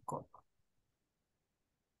change the color.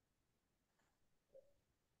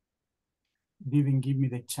 Didn't give me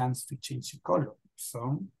the chance to change the color.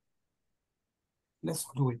 So let's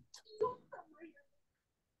do it.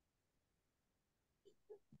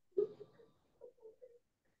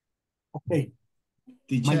 Okay.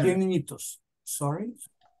 Teacher, My dear niñitos, sorry.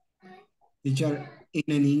 teacher, in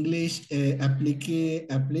an English,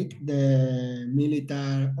 applique the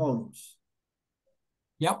military hours.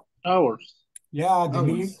 Yep. Hours. Yeah,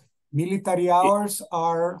 the military hours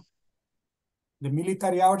are,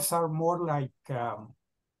 more like the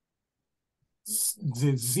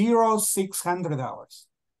 0600 hours.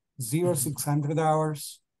 0600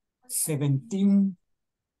 hours, 17,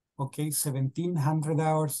 okay, 1700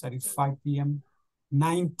 hours, that is 5 p.m.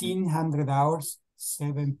 1900 hours,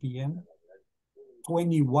 7 p.m.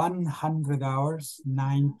 2100 hours,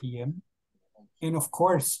 9 p.m. And of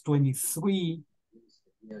course,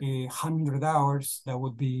 2300 hours, that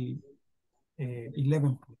would be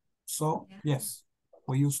 11 p.m. So, yes,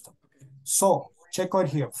 We used to. So, check out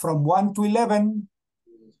here. From 1 to 11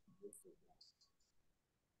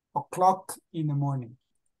 o'clock in the morning.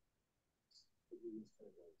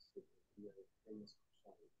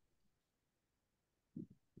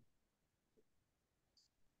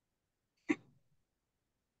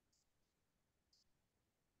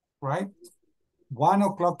 Right? 1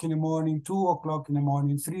 o'clock in the morning, 2 o'clock in the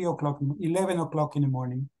morning, 3 o'clock, 11 o'clock in the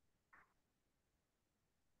morning.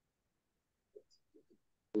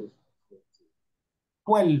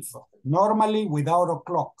 12, normally without a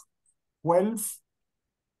clock. 12,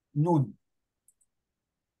 noon.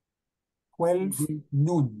 12,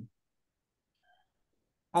 noon.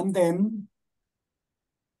 And then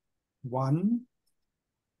 1,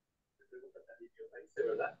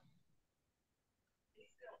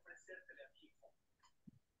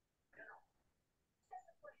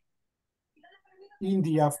 in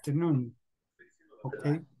the afternoon,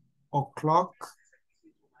 okay, o'clock,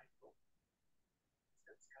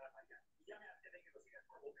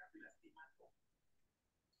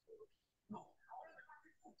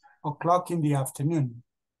 in the afternoon.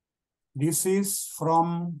 This is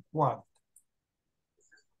from what?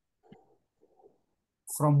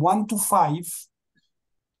 From 1 to 5,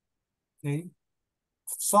 okay.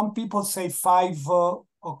 Some people say 5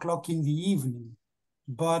 o'clock in the evening,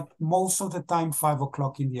 but most of the time 5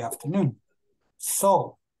 o'clock in the afternoon.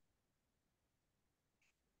 So,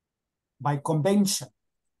 by convention,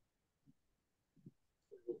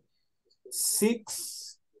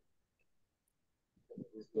 6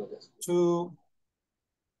 to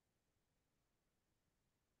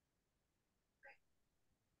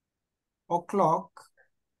o'clock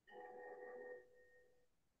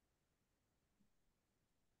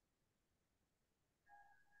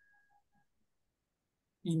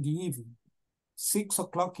in the evening. 6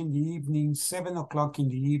 o'clock in the evening, 7 o'clock in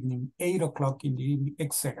the evening, 8 o'clock in the evening,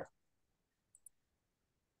 etc.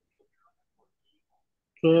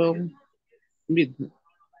 12 midnight.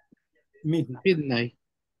 Midnight. Midnight.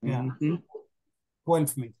 Yeah.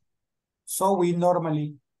 12 midnight. So we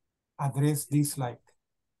normally address this like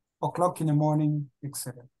o'clock in the morning,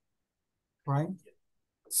 etc. Right?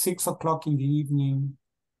 6 o'clock in the evening,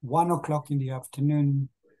 1 o'clock in the afternoon,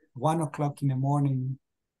 1 o'clock in the morning,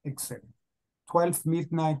 etc. 12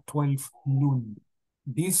 midnight, 12 noon.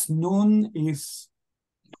 This noon is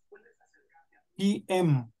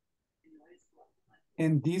PM.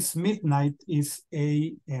 And this midnight is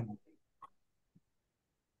AM.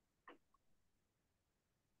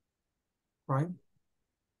 Right?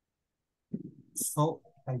 So,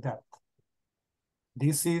 like that.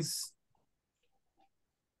 This is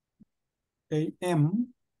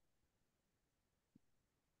AM.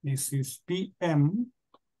 This is PM.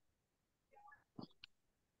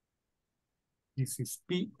 This is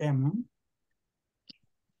PM.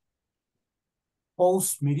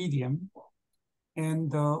 Post meridian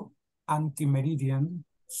and anti-meridian.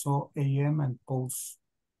 So AM and post.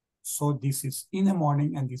 So this is in the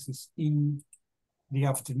morning and this is in the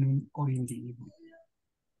afternoon or in the evening.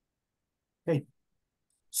 Okay.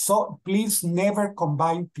 So please never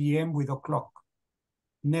combine PM with o'clock.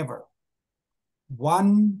 Never.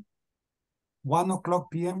 1 o'clock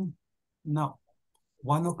PM? No.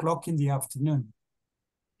 1 o'clock in the afternoon.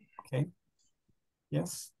 Okay.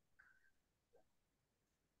 Yes.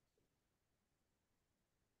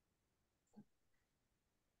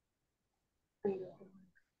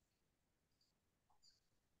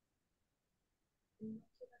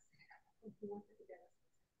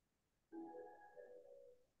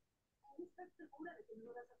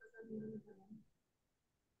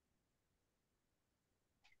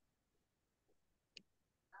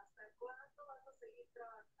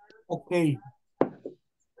 Okay.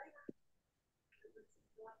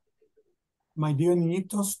 My dear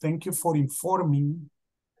niñitos, thank you for informing.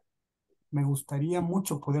 Me gustaría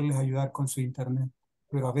mucho poderles ayudar con su internet,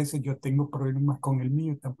 pero a veces yo tengo problemas con el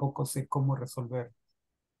mío y tampoco sé cómo resolver.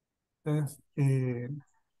 Entonces,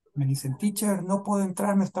 me dicen, teacher, no puedo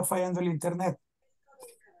entrar, me está fallando el internet.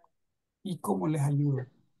 ¿Y cómo les ayudo?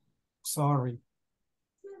 Sorry.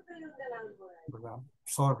 ¿Verdad?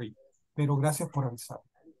 Sorry. Pero gracias por avisar.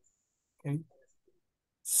 Okay.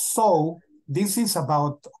 So, this is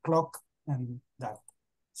about clock and that.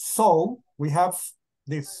 So, we have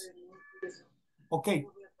this. Okay.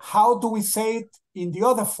 How do we say it in the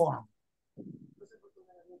other form?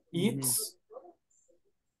 It's,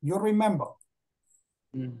 you remember.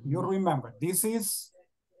 You remember. This is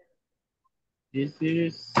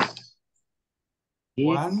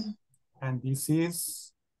 1 and this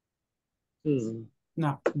is 2.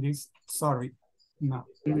 no, this, sorry. No.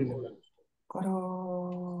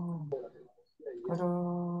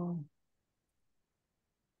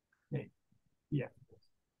 Okay. Yeah.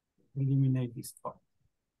 Eliminate this part.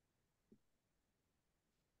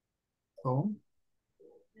 So.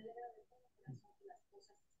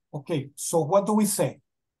 Okay, so what do we say?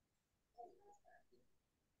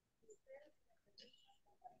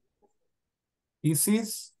 This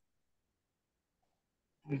is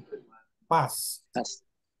past. Past.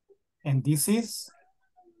 And this is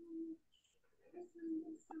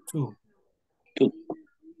two. Two.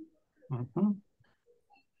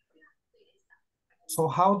 So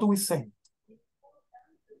how do we say?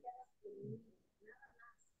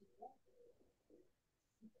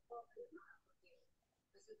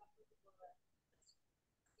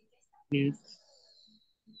 Yes.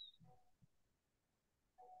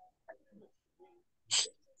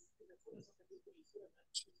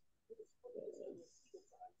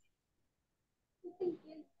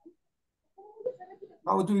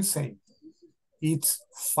 How do we say? It's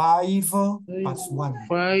 5 past 1.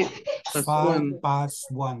 5 past 1.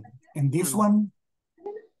 Past 1. And this one?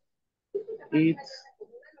 It's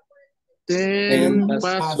 10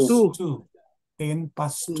 past 2. 10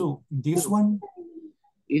 past 2. This one?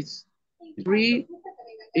 It's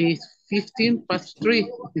 15 past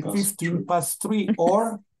 3. 15 past 3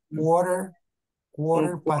 or quarter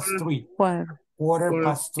past 3. Quarter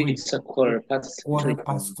past 3. It's a quarter past 3. Quarter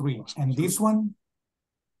past 3. And this one?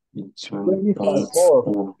 It's 20 past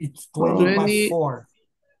 4. It's 20 past 4.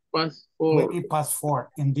 Past 4. 20 past 4.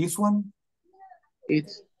 And this one?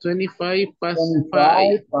 It's 25 past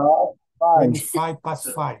 5. 25 past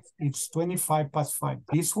 5. It's 25 past 5.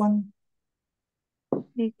 This one?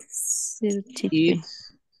 It's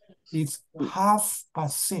half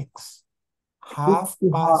past 6. Half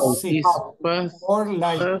past 6. Or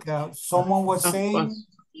like someone was saying,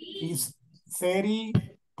 it's 30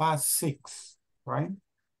 past 6, right?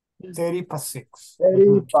 30 past 6.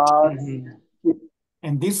 30 past 6.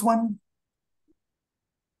 And this one?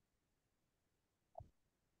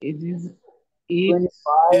 It is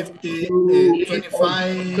 25 to 8.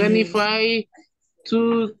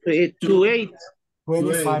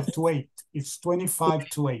 25 to 8. It's 25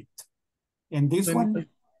 to 8. And this 25. one?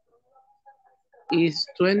 Is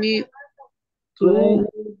 20 to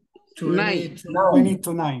 9. 20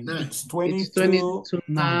 to 9. It's 20 to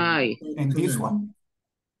 9. And this one?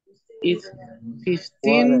 It's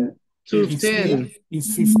 15 to 10.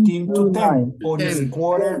 It's 15 to 10. Or 10. it's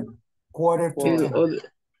quarter to 10.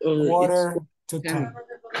 Quarter to 10. 10.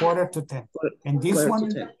 Quarter to 10. And this one?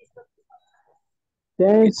 10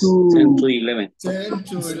 10 to 11. 10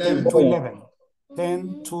 to 10 11. to 11.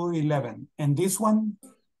 10 to 11. And this one?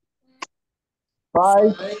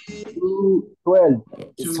 5 to 12.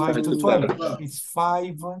 5 to 12. It's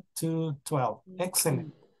 5 to 12.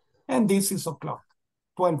 Excellent. And this is o'clock.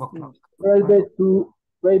 12 o'clock. 12 to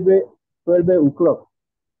 12 o'clock.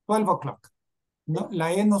 12 o'clock. No, la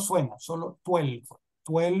E no suena, solo 12.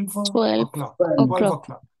 12 o'clock. 12 o'clock. 12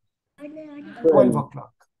 o'clock. 12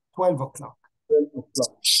 o'clock. 12 o'clock.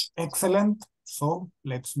 Excellent. So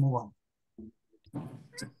let's move on.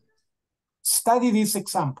 Study these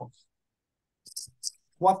examples.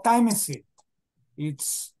 What time is it?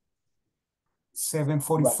 It's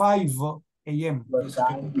 7:45 a.m.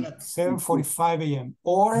 7:45 a.m.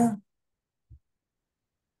 Or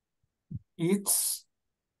it's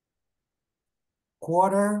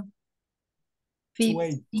quarter to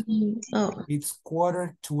 8. It's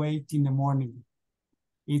quarter to 8 in the morning.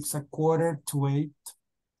 It's a quarter to 8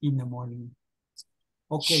 in the morning.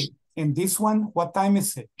 Okay, and this one, what time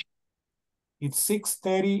is it? It's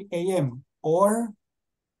 6:30 a.m. or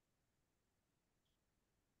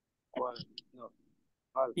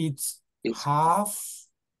it's half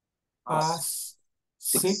past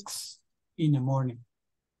 6 in the morning.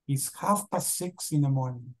 It's half past 6 in the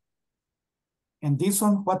morning. And this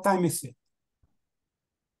one, what time is it?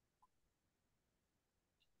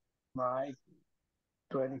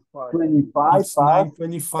 25 It's past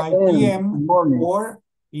 9:25 p.m. morning. or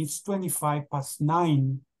it's 25 past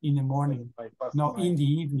 9 in the morning. No, in the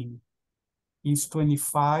evening. It's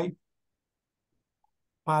 25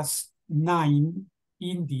 past 9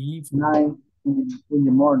 in the evening. 9 in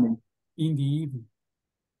the morning. In the evening.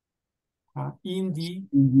 In the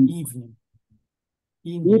evening.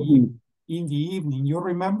 In the evening. In the evening. You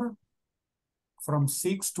remember? From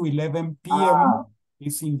 6 to 11 p.m.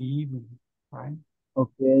 is in the evening, right?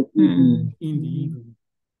 Okay. In the evening.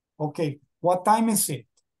 Okay. What time is it?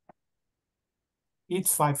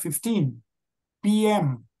 It's 5:15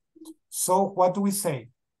 p.m. So what do we say?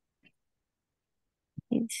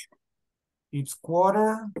 It's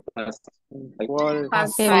quarter Past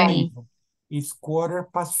past 5. 5. It's quarter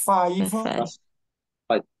past 5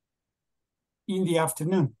 in the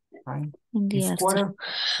afternoon, right? In the It's afternoon.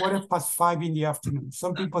 quarter past 5 in the afternoon.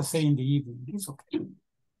 Some people say in the evening. It's okay.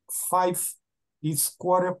 5 is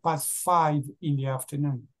quarter past 5 in the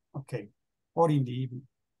afternoon. Okay. Or in the evening.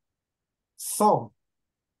 So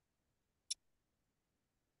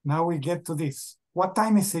now we get to this. What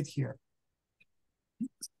time is it here?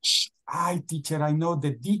 Teacher, I know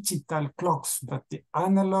the digital clocks, but the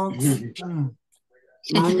analogs,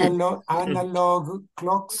 analog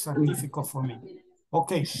clocks are difficult for me.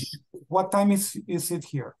 Okay, what time is it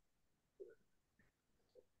here?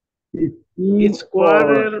 It's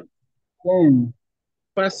quarter 10.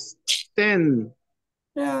 past 10.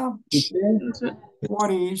 Yeah,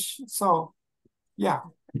 40-ish. So, yeah,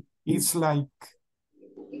 it's like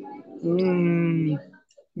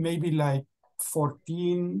maybe like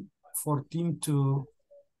 14 to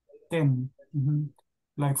 10.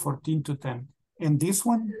 Like 14 to 10. And this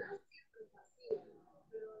one?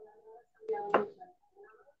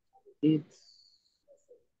 It's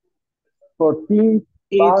 14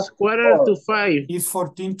 It's past quarter 4. to 5. It's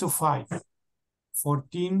 14 to 5.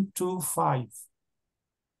 14 to 5.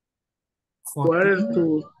 14, Quarter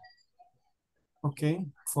to okay,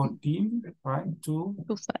 14, right, to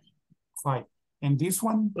 5. 5. And this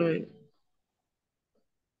one, 5.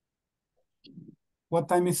 what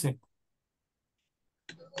time is it?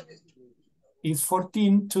 It's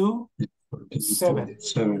 14 to 7.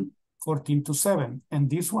 14 to 7. And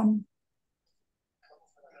this one?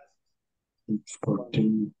 It's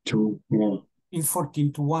 14 to 1. It's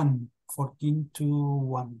 14 to 1. 14 to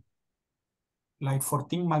 1. Like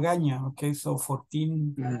 14 Magaña, okay, so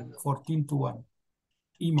 14 to 1.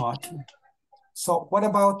 Imo, actually. So what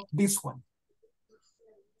about this one?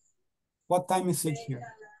 What time is it here?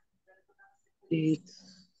 It's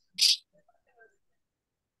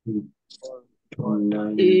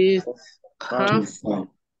half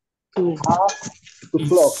to clock, to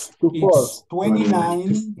 4. It's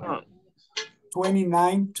 29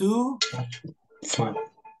 to 5.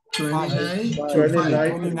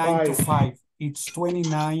 29 to 5. It's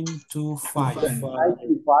 29 to 5.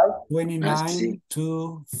 29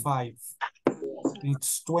 to 5.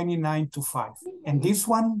 It's 29 to 5. And this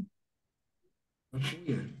one?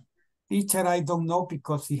 Teacher, I don't know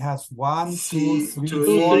because he has 1, 2,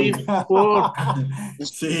 3, 4.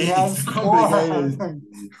 He has 4.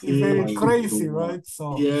 It's very crazy, right?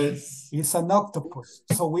 So Yes. it's an octopus.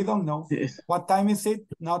 So we don't know. What time is it?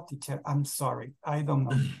 No, teacher, I'm sorry. I don't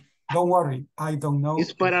know. Don't worry, I don't know.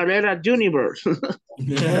 It's parallel universe.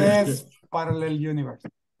 Yes, parallel universe.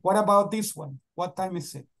 What about this one? What time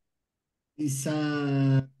is it? It's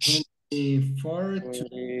 24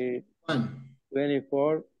 to 1.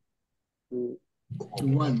 24 to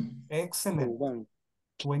 1. Excellent. 1.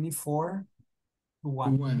 24 to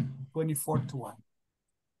 1. 24 to 1.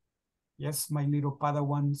 Yes, my little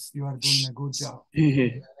Padawans, you are doing a good job.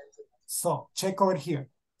 So check over here.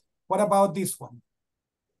 What about this one?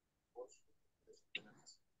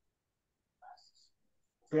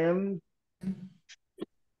 10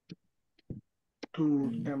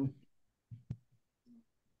 to 10.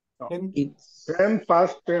 It's 10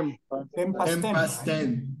 past 10. 10 past 10. 10 past Right?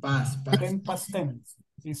 10. Pass. 10 past 10.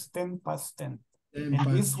 It's 10 past 10. 10 And past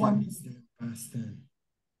this 10. one? 10 past 10.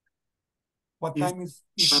 What time is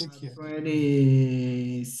it here?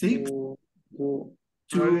 26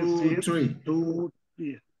 to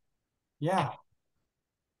 3. Yeah.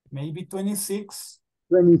 Maybe 26.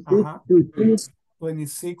 26 to 3.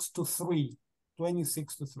 26 to 3.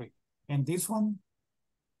 26 to 3. And this one?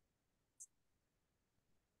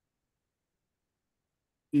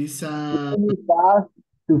 It's 20 past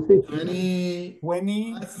to 6.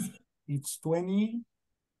 20. It's 20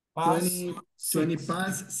 past 6. 20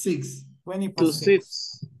 past 6. 20 to past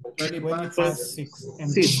 6. 20 20 past past 6. And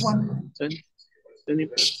 6. this one? 20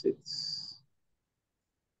 past 6.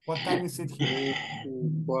 What time is it here?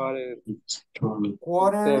 Quarter.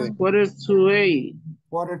 Quarter to 8.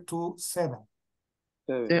 Quarter to 7.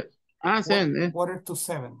 7. 7. Quarter to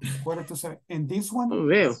 7. Quarter to 7. And this one? Oh,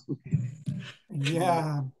 well.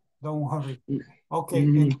 Yeah, don't worry. Okay,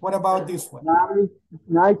 and what about this one?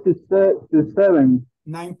 9 to 7.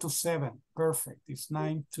 9 to 7. Perfect. It's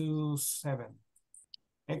 9 to 7.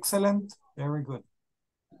 Excellent. Very good.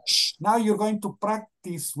 Now you're going to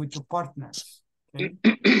practice with your partners. Okay?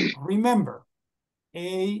 Remember,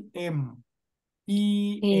 AM,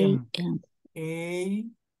 PM,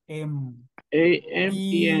 AM,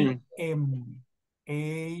 PM.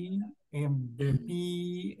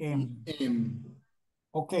 PM.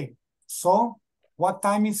 Okay, so what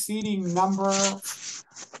time is it in number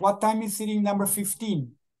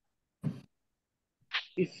 15?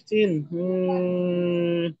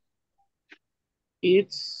 15.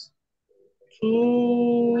 It's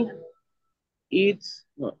two. It's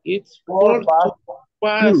Four past two.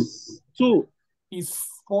 past two. It's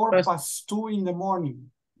 4 Past past 2 in the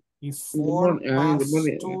morning. It's in the 4 morning. In the past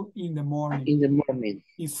morning. 2 in the morning. In the morning.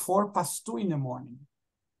 It's 4 past 2 in the morning.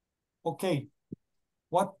 Okay.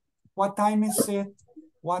 What time is it?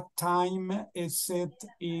 What time is it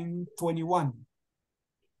in 21?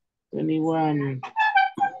 21.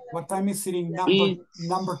 What time is it in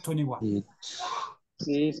number 21?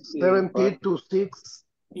 It's 17 to 6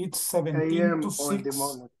 It's 17 a.m. to or in the 6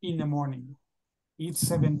 morning. in the morning. It's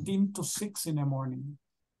 17 to 6 in the morning.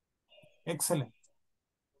 Excellent.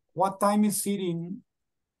 What time is it in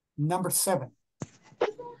number 7?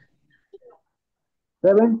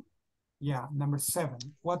 7, Yeah, number 7.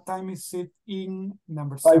 What time is it in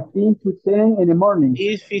number 7? 15 to 10 in the morning.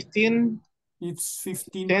 It's 15 It's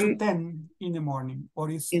 15 10 to 10 in the morning,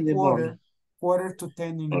 or it's in the morning. quarter to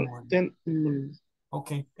 10 in the Or morning. 10 in the morning.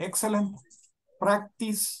 Okay, excellent.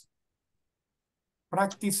 Practice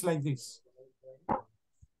like this.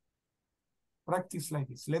 Practice like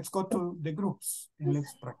this. Let's go to the groups and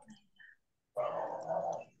let's practice.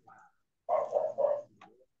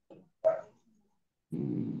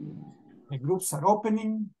 The groups are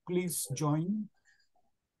opening. Please join.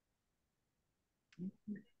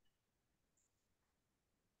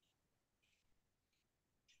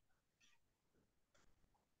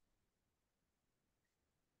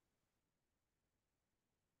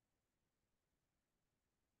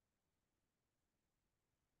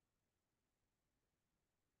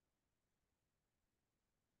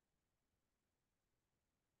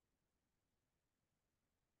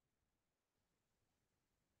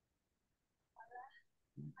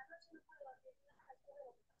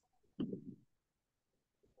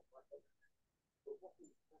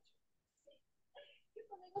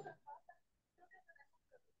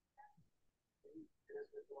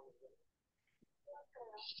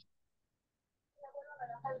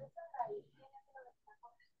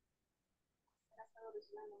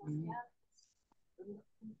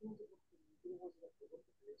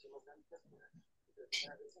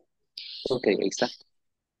 Ok, ahí está.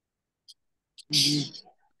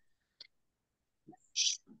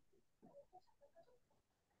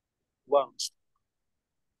 one.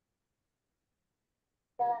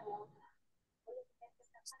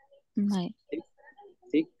 Bye.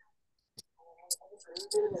 Six.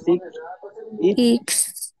 Six.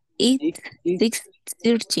 It's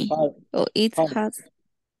 6:30. Five. Or it's Five. half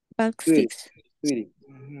past 30. 6. 30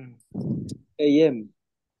 a.m.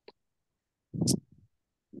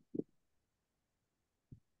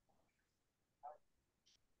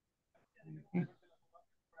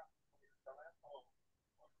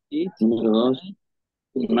 It's Número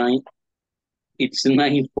 2, 9. It's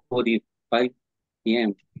 9:45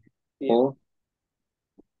 p.m. or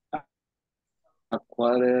a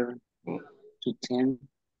quarter to 10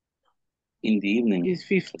 in the evening. It's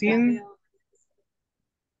 15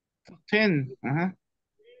 to 10.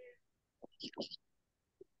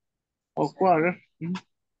 Or quarter.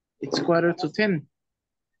 It's quarter to 10.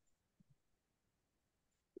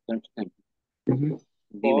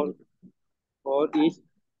 four. Four is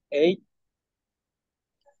 8.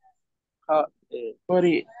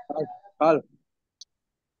 40. Half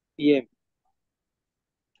p.m.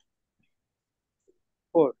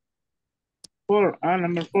 4. 4.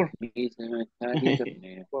 Number 4.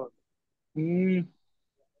 Four.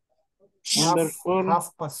 Number 4.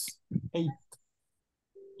 Half past 8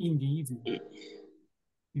 in the evening.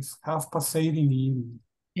 It's half past 8 in the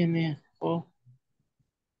evening.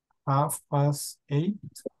 Half past 8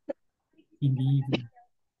 in the evening.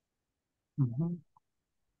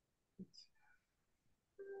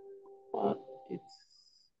 It's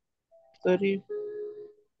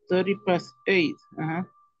 30 past 8.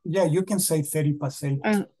 Yeah, you can say 30 past 8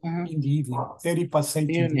 in the evening. 30 past 8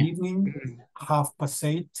 in the evening, half past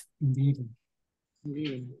 8 in the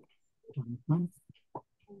evening.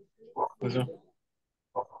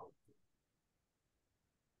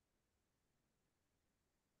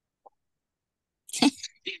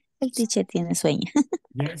 El teacher tiene sueño.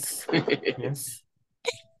 Yes, yes.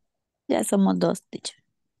 Ya somos 2, teacher.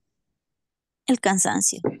 El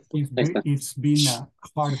cansancio. It's been a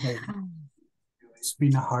hard day. It's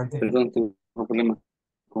been a hard day. Perdón, tengo un problema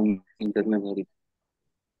con internet ahorita.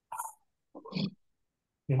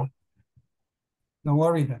 Okay. Don't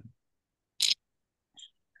worry then.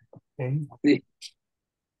 Okay. Sí.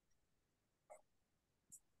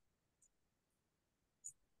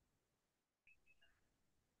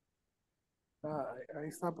 Ahí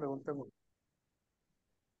está, preguntemos.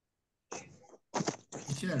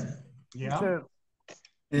 Teacher, Yeah. Teacher,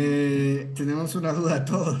 Tenemos una duda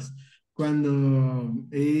todos. When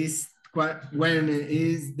is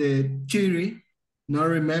the theory, no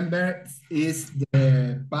remember, is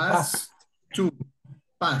the past Past. two,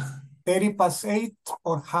 past. 30 past 8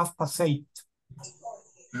 or half past 8.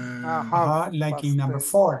 Like in number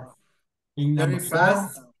 4. In number 30 4,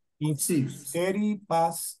 past it's 6. 30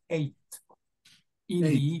 past 8 in the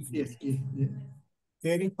 8. evening. Yes.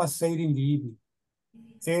 30 past 8 in the evening.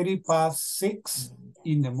 30 past 6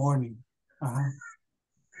 in the morning.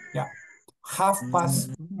 Yeah. Half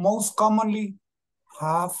past, most commonly,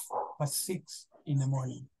 half past 6 in the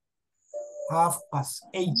morning. Half past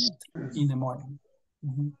 8 in the morning.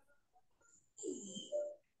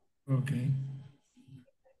 Okay.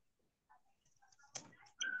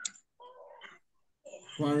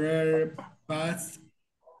 Quarter past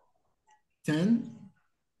 10,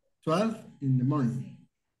 12 in the morning.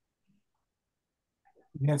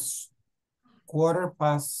 Yes. Quarter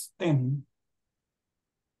past 10.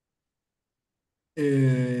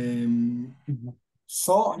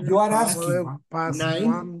 So you are asking. Past 9.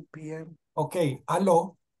 1 p.m. Okay,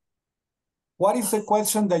 hello. What is the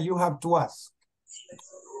question that you have to ask?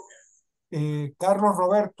 Carlos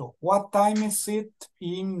Roberto, what time is it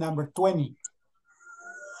in number 20?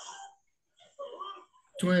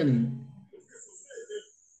 20.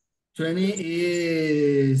 20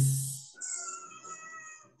 is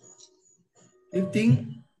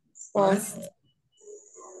 15 past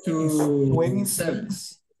to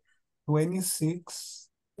 26. 26.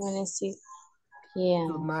 26 p.m.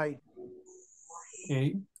 Tonight.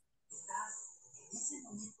 Okay.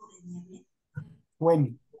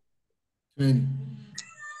 20. 20.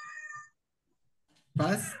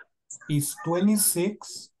 Past is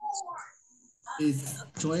 26. Is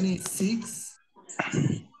 26.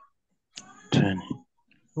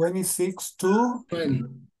 26 to 20.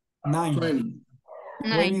 9. 20.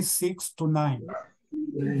 26 to 9.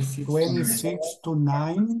 26 to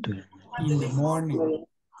 9 in the morning.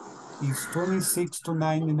 It's 26 to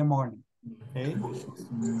 9 in the morning. Okay.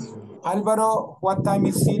 Alvaro, what time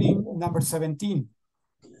is it in number 17?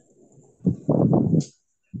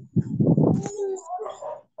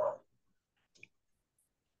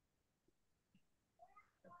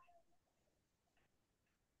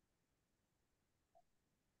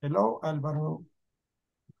 Hello, Alvaro.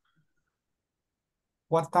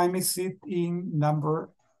 What time is it in number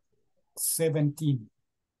 17?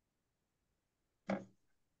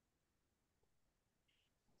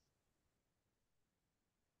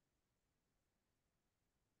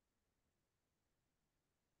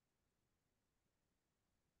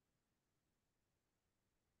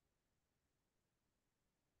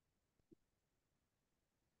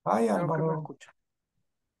 Hi, Creo que me Alvaro. escucha.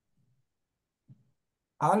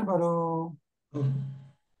 Alvaro.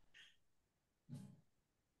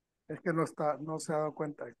 Es que no está, no se ha dado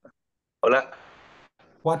cuenta. Ahí está. Hola.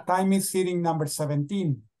 What time is it in number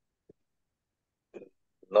 17?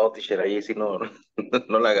 No, teacher, ahí sí no,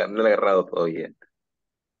 no la he agarrado todavía.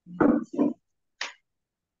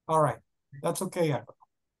 All right. That's okay, Alvaro.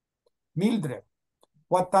 Mildred,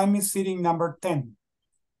 what time is it in number 10?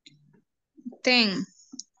 10.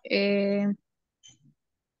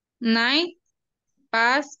 9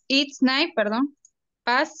 past, it's 9, pardon,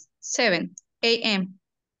 past 7 a.m.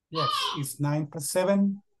 Yes, it's 9 past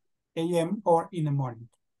 7 a.m. or in the morning.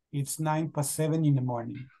 It's 9 past 7 in the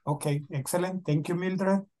morning. Okay, excellent. Thank you,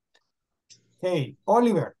 Mildred. Okay,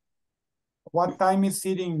 Oliver, what time is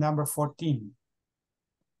it in number 14?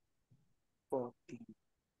 14.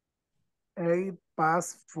 8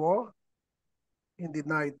 past 4 in the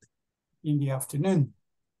night. In the afternoon.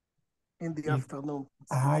 In the afternoon.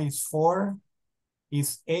 It's 4.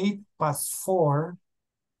 It's 8 past 4.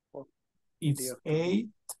 It's 8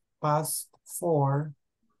 past 4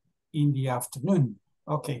 in the afternoon.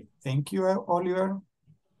 Okay, thank you, Oliver.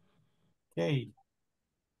 Okay.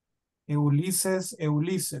 Ulises.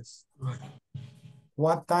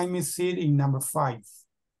 What time is it in number 5?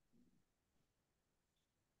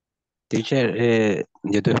 Teacher,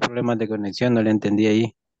 yo tuve problemas de conexión, no le entendí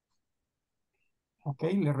ahí.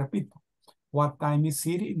 Okay, le repito. What time is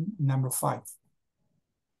it in number 5?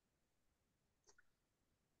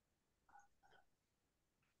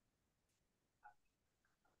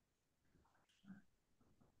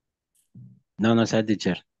 No sé,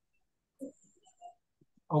 teacher.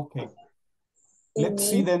 Okay. Let's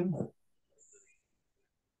see then.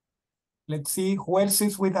 Let's see who else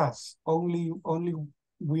is with us. Only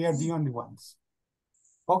we are the only ones.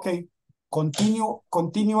 Okay.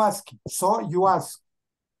 Continue asking. So you ask,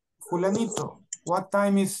 Fulanito, what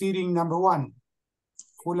time is it in number 1?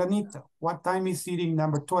 Fulanito, what time is it in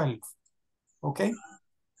number 12? Okay.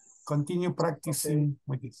 continue practicing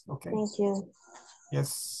with this, okay? Thank you.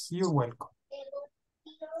 Yes, you're welcome.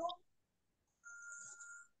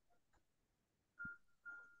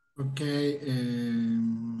 Okay.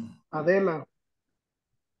 Adela,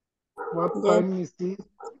 what Yes. time is it?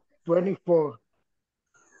 24.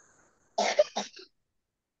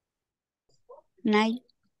 9.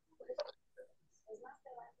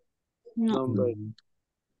 No. Number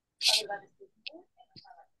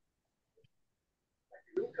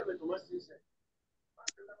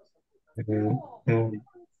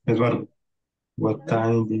Eduardo, what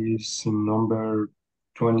time is number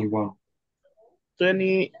 21?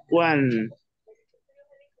 21.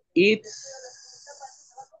 It's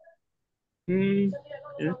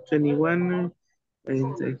 21,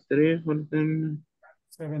 23, 20,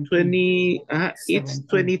 it's 17.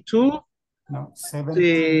 22, No,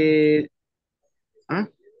 17.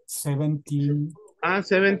 17.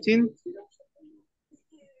 17,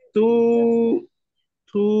 to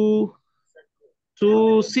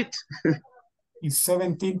sit, It's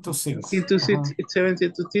 17 to 6. into sit, it's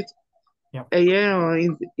 17 to sit, Yeah.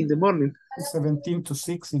 a.m. in the morning. 17 to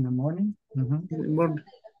 6 in the morning. In the morning.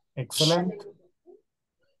 Excellent.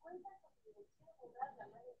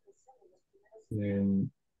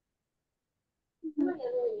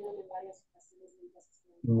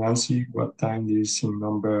 Nancy, what time is in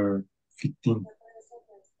number 15?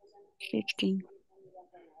 15.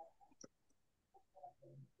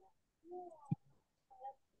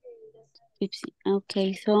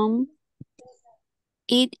 Okay, so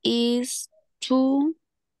it is 2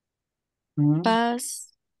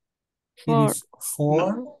 past It 4. is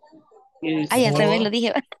 4. Ay, al revés lo 4.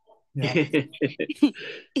 dije. Yeah.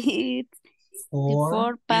 It's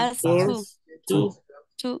 4 past 2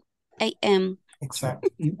 a.m. Exactly.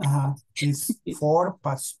 It's 4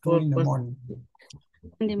 past 2 in the morning.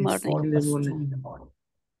 In the It's morning. 4 past 2 in the morning.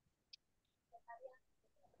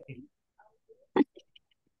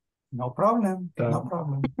 No problem. No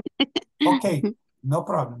problem. Okay. No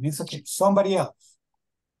problem. It's okay. Somebody else.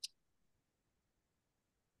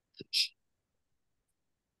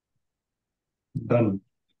 Done.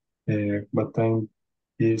 What time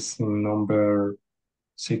is number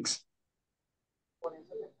 6?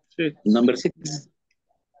 Number 6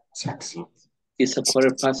 6. is a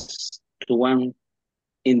quarter past to 1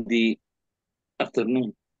 in the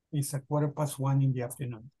afternoon. It's a quarter past 1 in the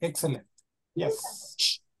afternoon. Excellent.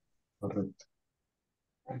 Yes. Correct.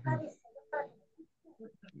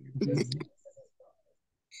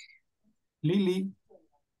 Lily.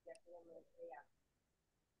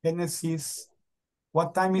 Genesis.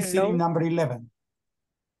 What time is it Hello. in number 11?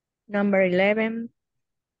 Number 11.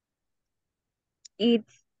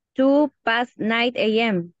 It's 2 past 9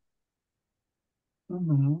 a.m.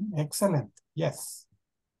 Excellent. Yes.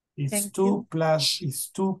 It's Thank 2 you. plus, it's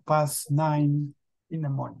 2 past 9 in the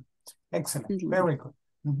morning. Excellent. Very good.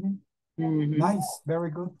 Nice.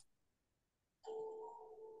 Very good.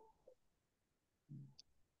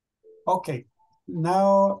 Okay.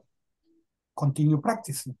 Now continue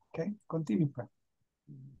practicing. Okay. Continue practicing.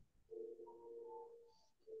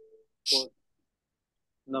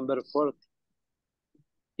 number 4.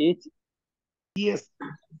 It's Yes.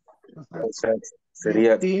 O sea,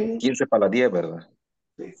 sería 15 para las 10, ¿verdad?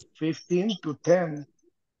 15 to 10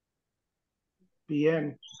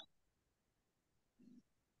 p.m.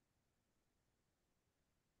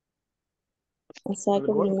 O sea que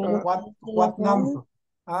primero. What number?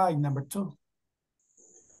 Number 2.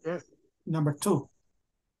 Yes. Number 2.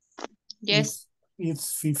 Yes.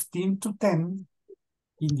 It's 15 to 10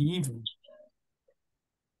 in the evening.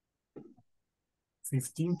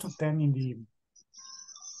 15 to 10 in the evening.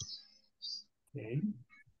 Okay.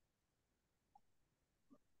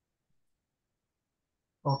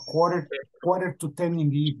 Or quarter to 10 in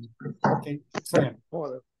the evening. Okay. Excellent.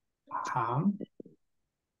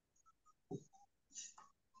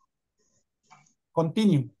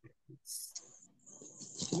 Continue.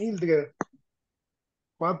 Mildred,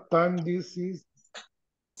 what time this is?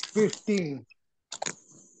 15.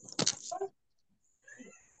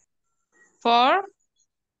 4.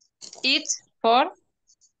 It's 4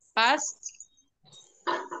 past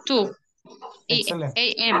 2 Excellent.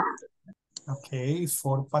 a.m. Okay, it's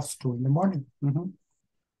 4 past 2 in the morning.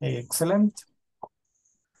 Excellent.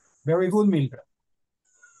 Very good, Mildred.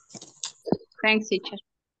 Thanks, teacher.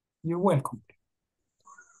 You're welcome.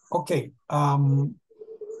 Okay.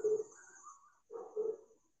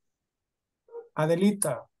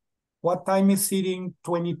 Adelita, what time is it in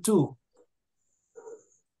 22?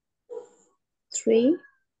 3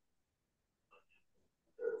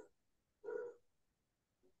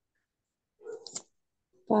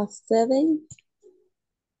 past 7.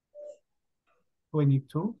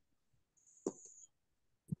 22.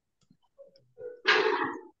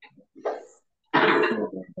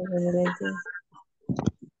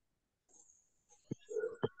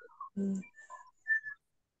 Mm,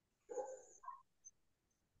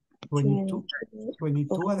 22.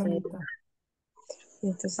 22, Ok. Adamita.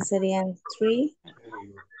 Entonces serían 3.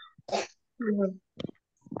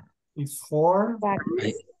 It's 4.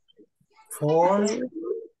 Practice. 4.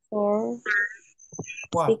 4.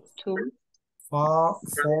 What? 2.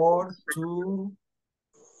 4 to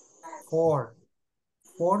 4.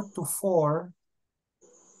 4 to 4.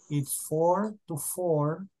 It's 4 to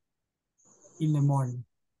 4 in the morning.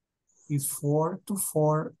 It's 4 to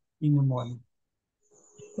 4 in the morning.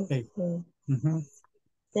 Okay. Mm-hmm.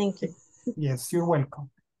 Thank you. Yes, you're welcome.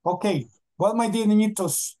 Okay. Well, my dear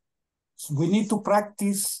niñitos, we need to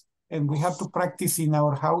practice, and we have to practice in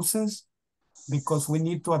our houses because we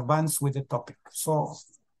need to advance with the topic. So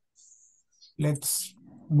let's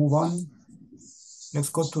move on. Let's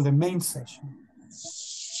go to the main session.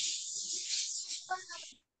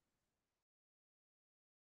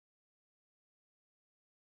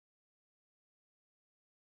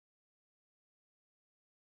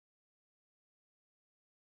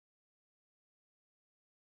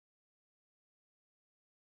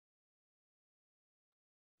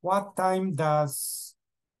 What time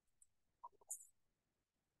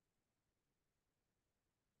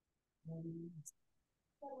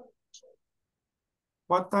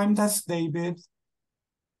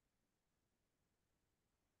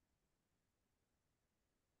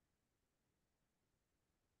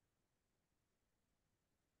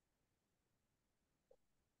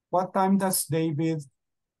does David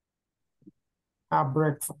have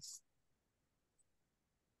breakfast?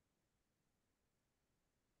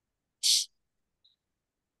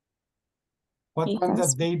 What time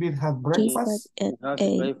does David have breakfast? It has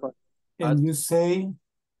breakfast And you say,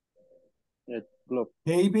 at club.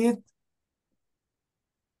 David,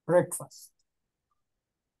 breakfast.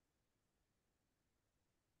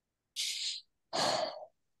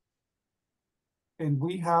 And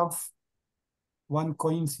we have one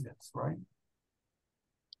coincidence, right?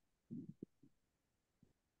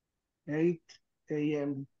 8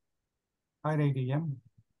 a.m. At 8 a.m.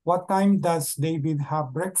 What time does David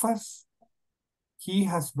have breakfast? He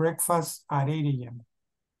has breakfast at 8 a.m.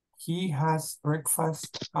 He has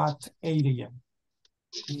breakfast at 8 a.m.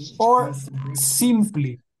 Or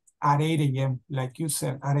simply at 8 a.m., like you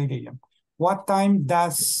said, at 8 a.m. What time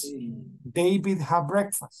does David have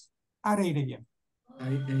breakfast? At 8 a.m. At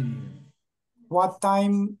 8 a.m. What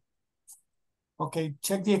time? Okay,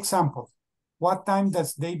 check the example. What time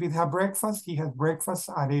does David have breakfast? He has breakfast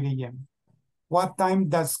at 8 a.m. What time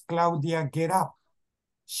does Claudia get up?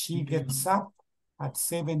 She gets up at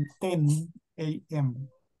 7:10 a.m.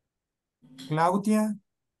 Claudia,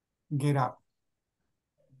 get up.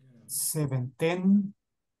 7:10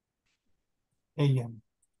 a.m.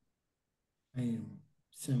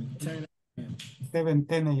 7:10 a.m.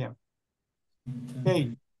 7:10 a.m.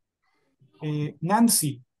 Okay.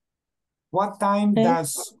 Nancy, what time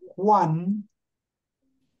does Juan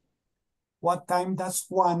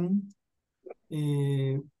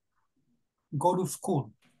go to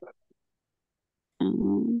school?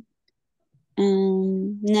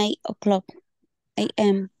 9 o'clock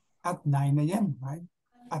a.m. At 9 a.m., right?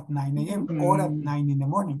 At 9 a.m. or at 9 in the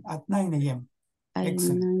morning. At 9 a.m.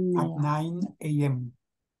 Excellent. At 9 a.m.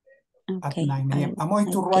 At 9 a.m. I'm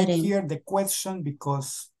going to write here the question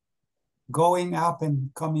because going up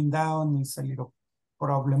and coming down is a little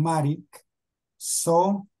problematic.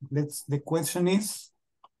 So the question is,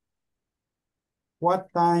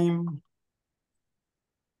 what time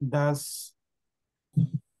does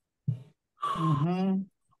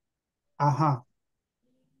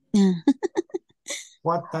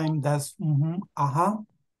what time does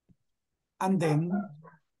and then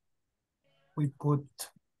we put,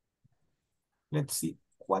 let's see,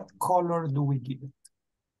 what color do we give it?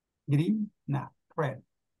 Green? Nah, red.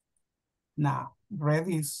 Nah, red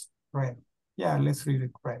is red. Yeah, let's read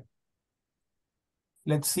it red.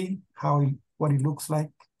 Let's see what it looks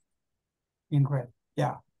like in red.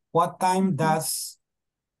 Yeah. What time does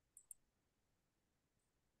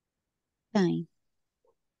Time.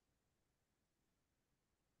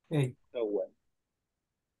 Hey.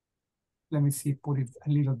 Let me see, put it a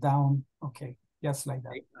little down. Okay, just like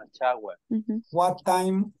that. Shower. What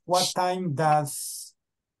time does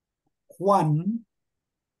Juan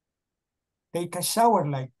take a shower,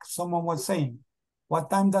 like someone was saying? What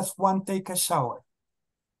time does Juan take a shower?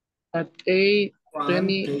 At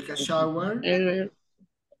 8:20. Take a shower.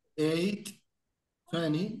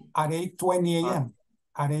 8:20. At 8:20 a.m.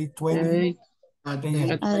 At 8:20. At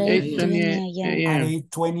AM. At 8:20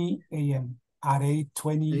 8:20 a.m. At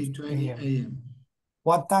 8:20 a.m. 8:20 8:20 a.m. a.m.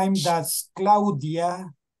 What time does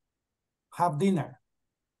Claudia have dinner?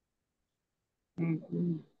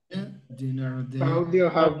 Yeah, dinner day. Claudia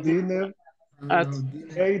have dinner At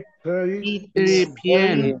 8:30 8:30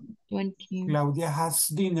 p.m. Claudia has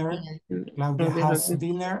dinner. Claudia has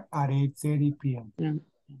dinner at 8:30 p.m.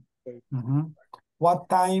 Mhm. What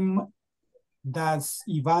time does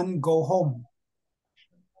Ivan go home?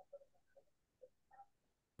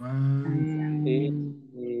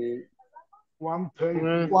 1:30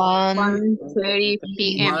 1:30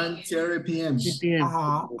 p.m. 1:30 p.m.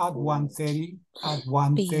 At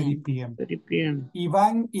 1:30 p.m. 30 p.m.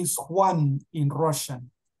 Ivan is Juan in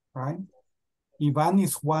Russian, right? Ivan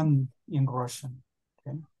is Juan in Russian,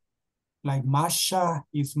 okay? Like Masha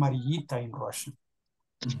is Mariyita in Russian.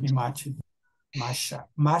 Imagine, Masha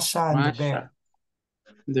and the bear.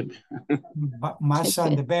 Masha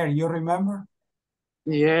and the bear, you remember?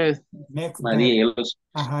 Yes.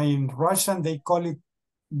 In Russian, they call it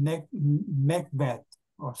Necbet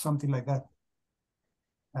or something like that.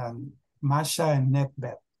 Masha and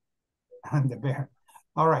Necbet and the bear.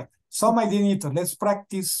 All right. So, my Dinito, let's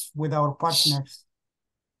practice with our partners.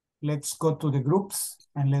 Let's go to the groups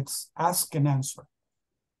and let's ask and answer.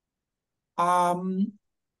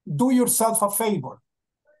 Do yourself a favor.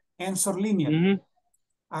 Answer lineal.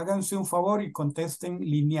 Háganse un favor y contesten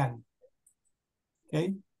lineal.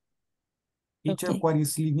 Okay? Teacher, what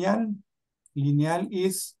is lineal? Lineal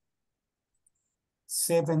is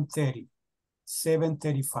 7:30,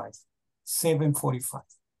 7:35, 7:45,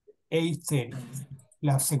 8:30.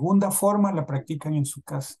 La segunda forma la practican en su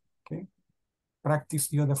casa. Okay? Practice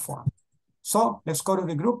the other form. So, let's go to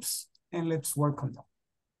the groups and let's work on them.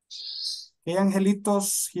 Okay,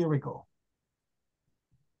 angelitos, here we go.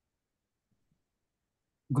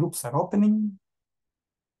 Groups are opening.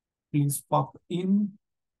 Please pop in.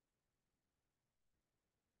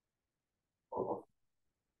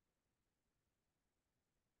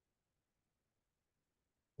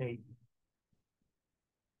 Okay.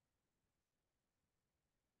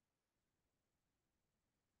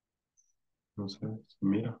 No sé,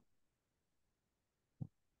 mira.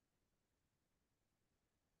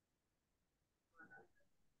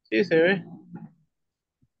 Sí, se ve.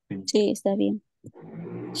 Sí, está bien.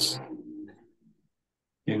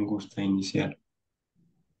 ¿Quién gusta iniciar?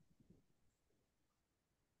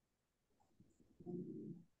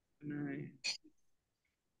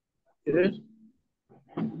 ¿Quieres?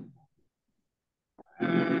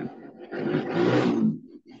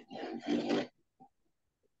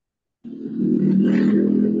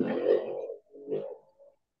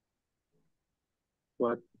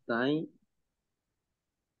 What time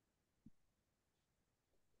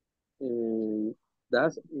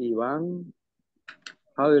does Ivan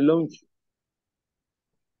have lunch?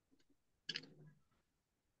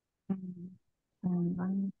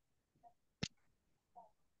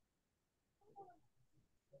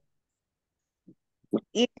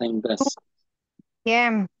 Time does.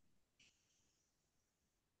 p.m.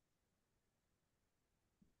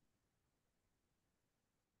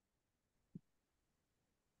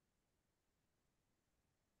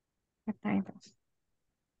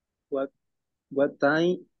 What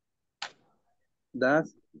time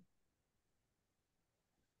does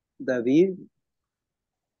David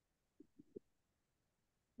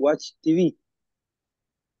watch TV?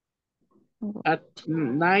 At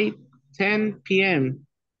 9:10 p.m.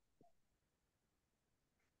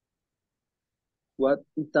 What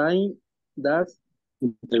time does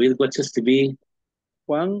David watches TV.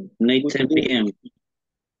 Juan 9:10 p.m.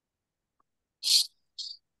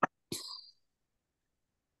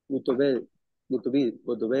 Go to bed. Go to bed.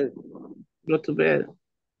 Go to bed. Go to bed.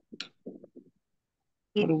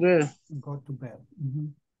 Go to bed. Go to bed.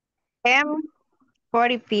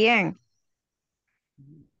 10:40 p.m.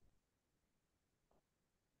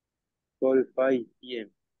 45 p.m.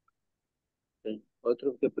 Okay.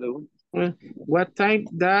 Otro que pregunta. What time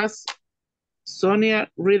does Sonia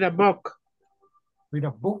read a book? Read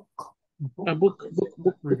a book. A book.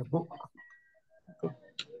 Read a book.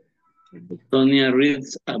 Sonia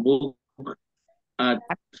reads a book at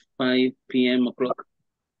 5 p.m. o'clock.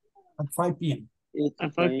 At 5 p.m.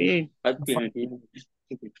 At 5 p.m. At 5 p.m.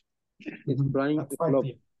 It's flying At 5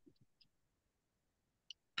 p.m.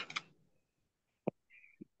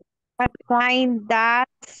 What time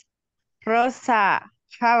does Rosa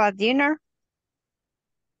have a dinner?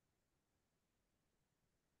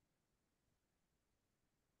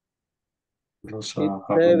 Rosa,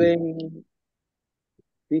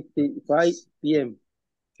 It's 7:55 p.m.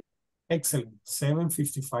 Excellent.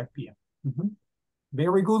 7:55 p.m.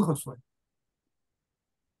 Very good, Josué.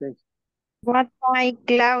 What time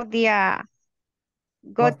Claudia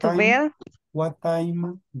go What to time? bed? What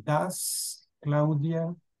time does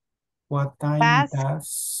Claudia, what time Does-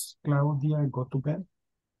 does Claudia go to bed?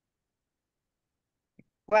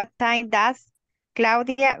 What time does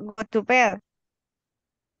Claudia go to bed?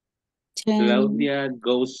 10, Claudia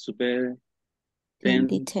goes to bed 10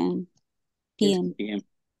 10 p.m. p.m.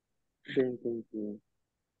 10 p.m.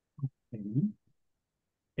 Okay.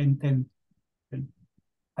 10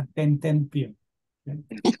 at 10 p.m.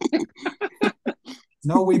 Okay.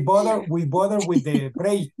 No, we bother with the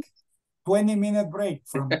break. 20-minute break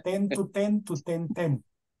from 10 to 10 to 10:10.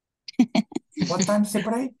 What time's the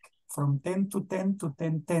break? From 10 to 10 to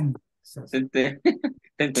 10:10.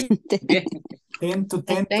 10 to 10 to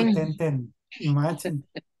 10:10. Imagine.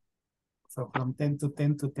 So from 10 to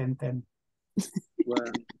 10 to 10:10.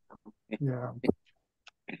 Wow. Yeah.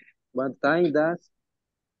 What time does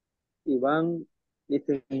Ivan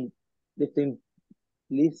listen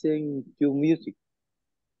to music?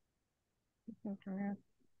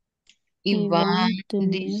 Ivan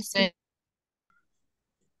dice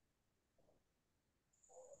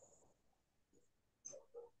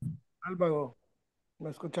Álvaro, ¿me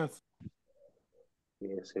escuchas?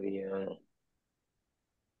 Sería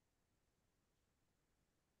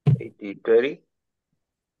 80-30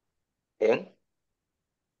 en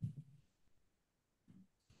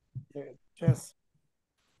Yes.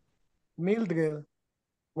 Mildred,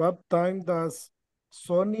 what time does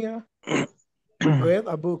Sonia read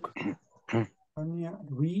a book? Sonia,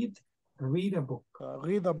 read a book.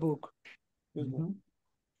 Read a book.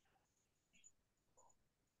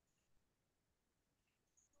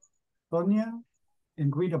 Sonia,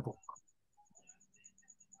 and read a book.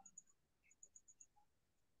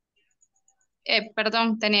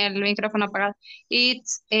 Perdón, tenía el micrófono apagado.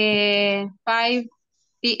 It's 5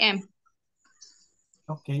 p.m.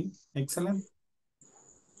 Okay, excellent.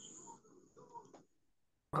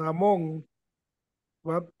 Ramon,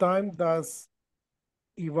 what time does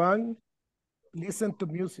Ivan listen to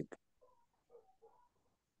music?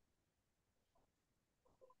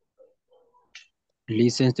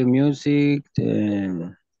 Listen to music.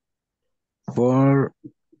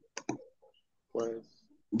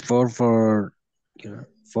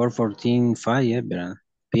 4:14 ¿verdad?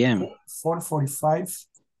 PM. 4:45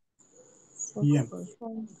 p.m.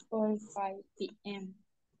 4:45 p.m.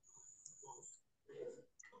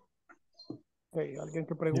 Okay, ¿alguien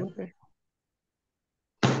que pregunte?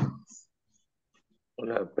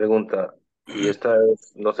 una pregunta. ¿Y esta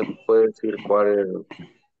es, no se puede decir quarter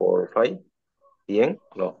or five? ¿Bien?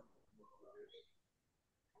 No.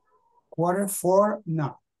 Quarter 4,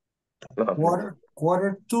 no.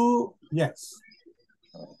 Quarter 2, yes.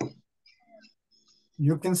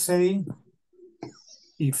 You can say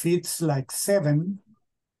if it's like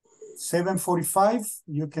 7:45,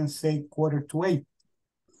 you can say 7:45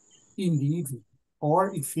 in the evening.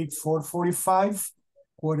 Or if it's 4:45,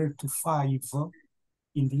 4:45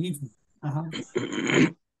 in the evening.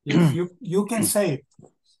 Yes, you can say it.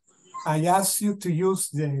 I ask you to use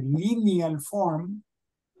the lineal form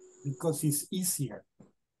because it's easier,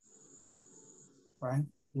 right?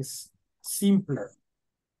 It's simpler.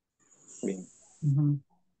 Bien.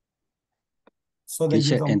 So that you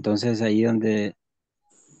Teacher, don't... entonces ahí donde,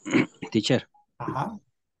 teacher, Ajá.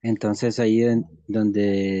 entonces ahí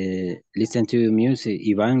donde listen to the music,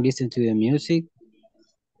 Iván listen to the music,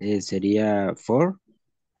 sería 4,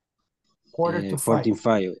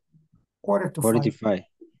 4:45. 4:45.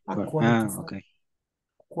 45. Okay.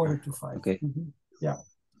 4:45. Okay. Yeah.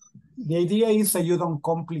 The idea is that you don't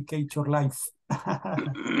complicate your life.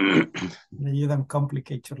 That you don't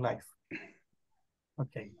complicate your life.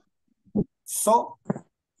 Okay. So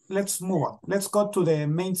let's move on. Let's go to the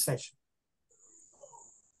main session.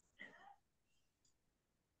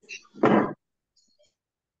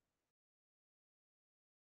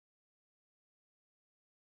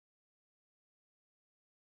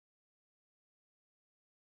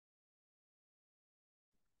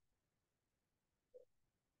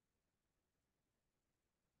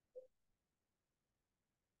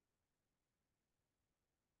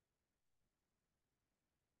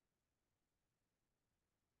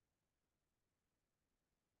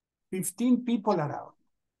 $15 people around.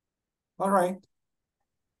 All right.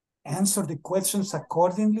 Answer the questions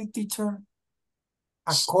accordingly, teacher.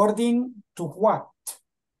 According to what?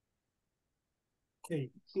 Okay,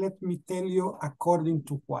 let me tell you according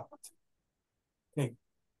to what. Okay.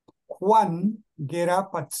 Juan get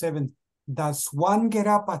up at 7. Does Juan get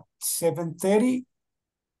up at 7:30?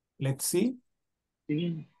 Let's see.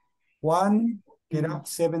 Juan get up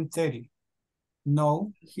 7:30.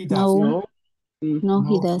 No, he doesn't. No. No,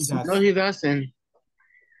 he doesn't. No, he doesn't.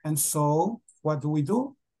 And so what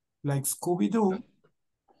do? Like Scooby-Doo,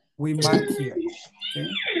 we mark here, okay?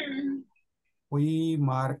 We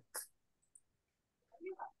mark,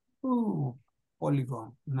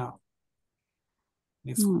 polygon, no.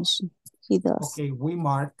 This one. No, he does. Okay, we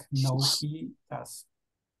mark, no, he does.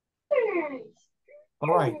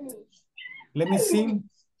 All right, let me see.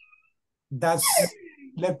 That's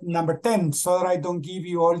number 10, so that I don't give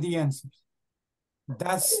you all the answers.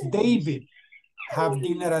 Does David have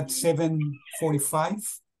dinner at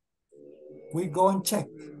 7:45? We go and check.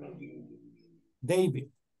 David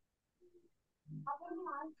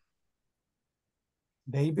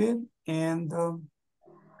and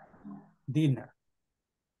dinner.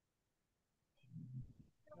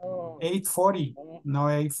 8:40, no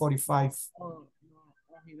 8:45.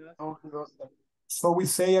 No, he doesn't. So we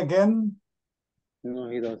say again? No,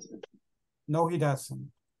 he doesn't. No, he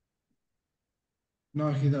doesn't.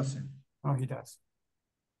 No, he doesn't. No, he doesn't.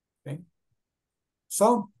 Okay.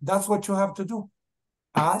 So that's what you have to do.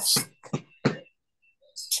 Ask,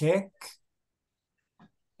 check,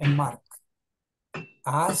 and mark.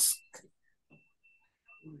 Ask,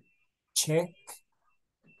 check,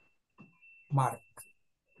 mark.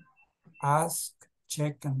 Ask,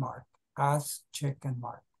 check, and mark. Ask, check, and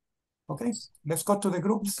mark. Okay, let's go to the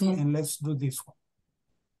groups and let's do this one.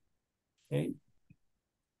 Okay.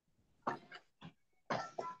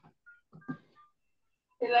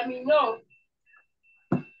 Let me know.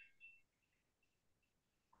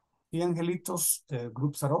 The Angelitos, the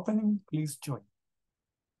groups are opening. Please join.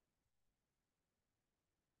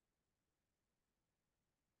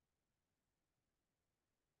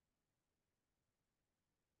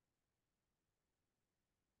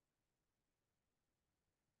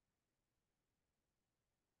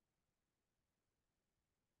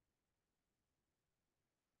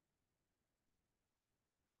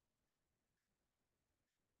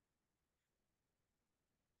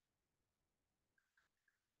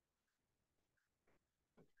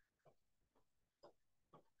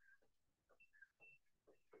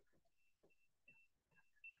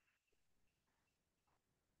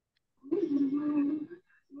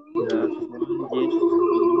 That's one yes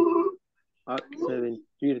at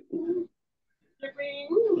 7:30.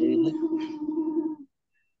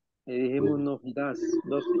 Y dijimos no, das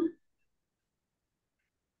 12.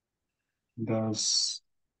 Does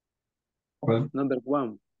well, Number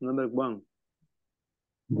one.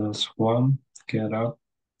 does one get up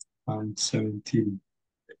at 17?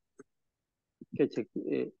 Que check,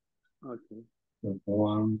 okay. Does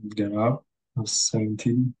one get up at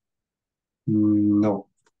 17? No.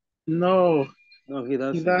 No, No, he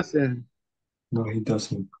doesn't. he doesn't. No, he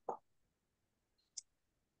doesn't.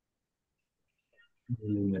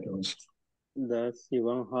 Números. Does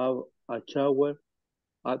Ivan have a shower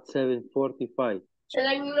at 7:45? Se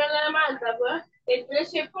la ignora la manta, pues. El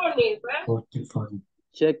precio pone, pues. 45.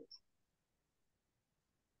 Check.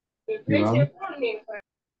 El precio Iván, pone, pues.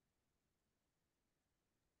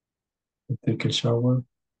 take a shower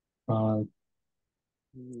at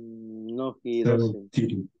No, he doesn't.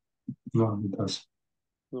 7:30. No, he doesn't.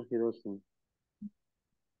 No, he doesn't.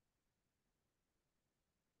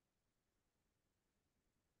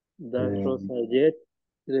 Does Rosa get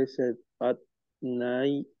dressed at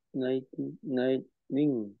 9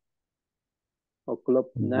 o'clock?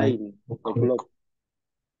 9 o'clock.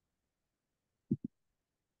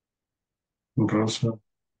 Rosa,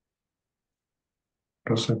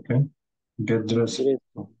 ¿qué? Get dressed.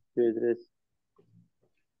 Get dressed.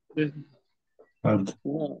 At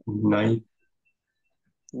No. 9.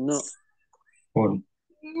 No. 40.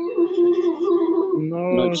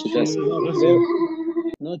 No, she she doesn't. doesn't.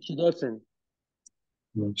 No, she doesn't.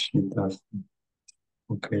 No, she doesn't.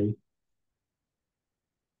 Okay.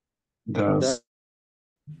 Does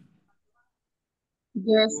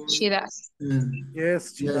Yes, she does.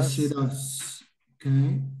 Yes, she does. She does.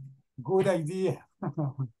 Okay. Good idea.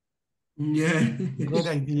 Yeah. Good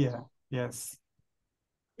idea. Yes.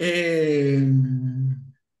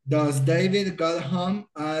 Does David got home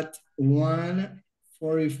at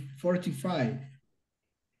 1:45?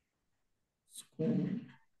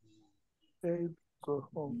 Hey, go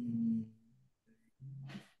home.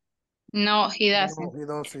 No, he doesn't. No, he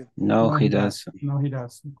doesn't. No, he doesn't. No, he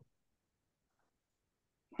doesn't.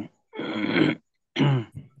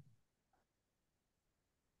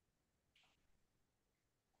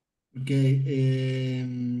 Okay.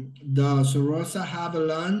 Does Rosa have a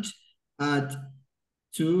lunch at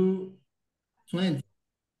 2:20?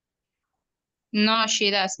 No, she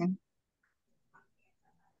doesn't.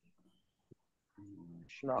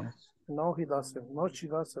 No. No, he doesn't. No, she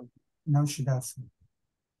doesn't. No, she doesn't.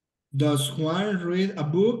 Does Juan read a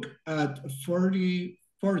book at 40?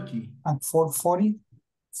 At 4:40?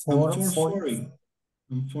 4:40?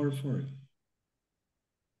 And 4:40.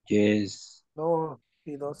 Yes. No,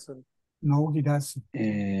 he doesn't. No, he doesn't.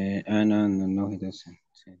 No, he doesn't.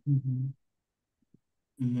 Sí.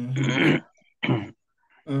 No, he doesn't.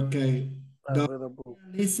 Okay. I Does read a book.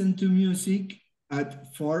 listen to music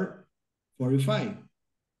at 4:45?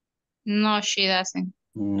 No, she doesn't.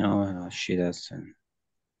 No, she doesn't.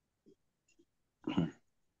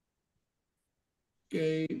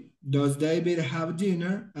 Okay. Does David have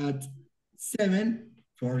dinner at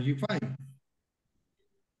 7:45?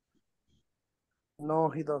 No,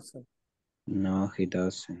 he doesn't. No, he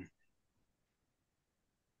doesn't.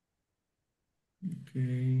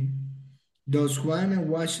 Okay. Does Juan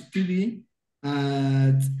watch TV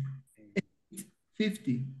at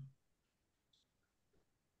 8:50?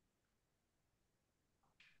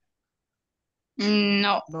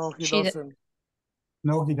 No, No, he she doesn't.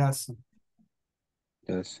 No, he doesn't.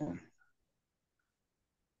 Doesn't.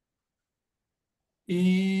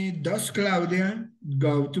 Does Claudia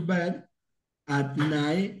go to bed at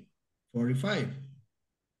 9:45?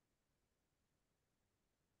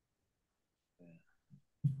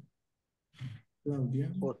 Claudia?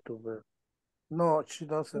 Go to bed. No, she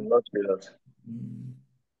doesn't. No, she doesn't.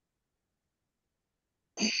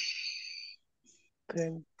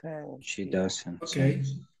 10. She doesn't. Okay.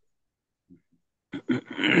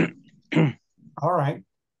 All right.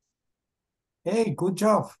 Hey, good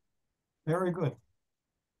job. Very good.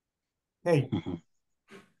 Hey,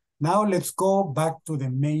 now let's go back to the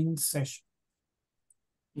main session.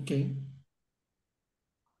 Okay.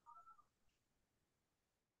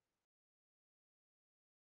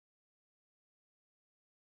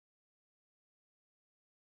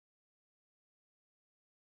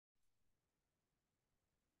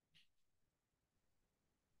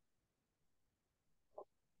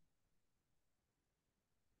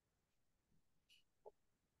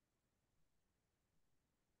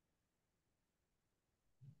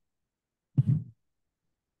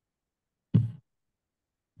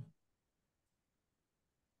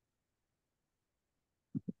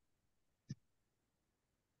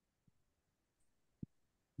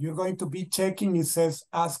 You're going to be checking, it says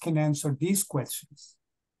ask and answer these questions.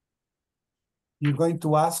 You're going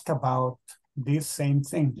to ask about this same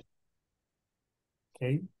thing.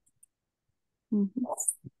 Okay.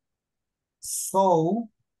 So,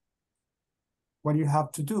 what do you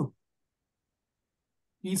have to do?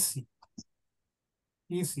 Easy.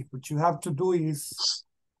 Easy. What you have to do is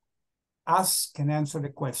ask and answer the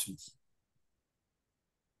questions.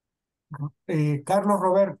 Carlos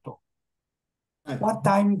Roberto, what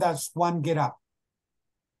time does Juan get up?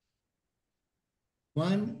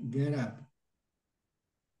 Juan get up.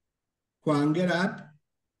 Juan get up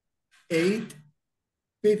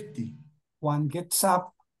 8:50. Juan gets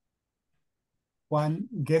up. Juan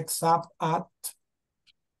gets up at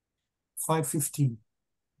 5:15.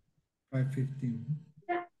 5:15.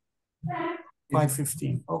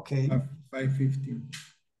 5:15. Okay. 5:15.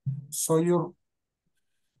 So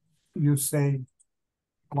you say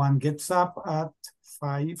Juan gets up at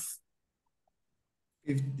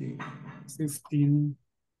 5:15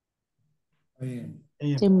 a.m.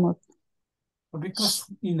 Because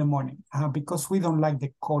in the morning, because we don't like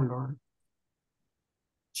the color,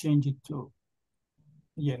 change it to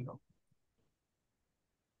yellow.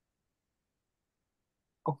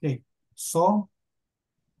 Okay, so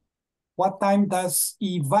what time does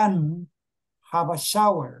Ivan have a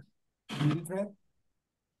shower? Mildred?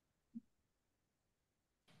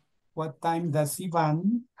 What time does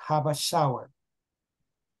Ivan have a shower?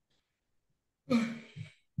 Or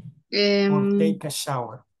take a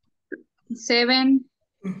shower?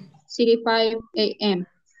 7:35 a.m.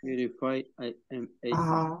 35 a.m.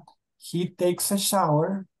 He takes a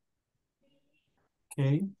shower.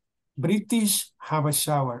 Okay. British have a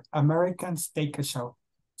shower. Americans take a shower.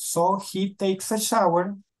 So he takes a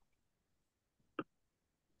shower.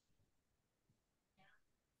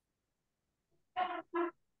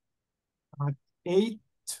 At 8.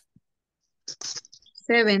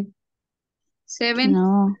 7.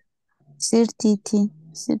 No.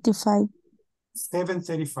 35.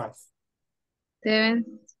 7:35.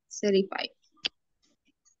 7:35.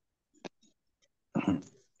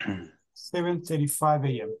 7:35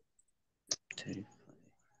 a.m. Okay.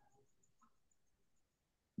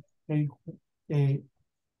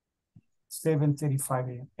 7:35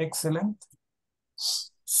 a.m. Excellent.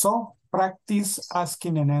 So practice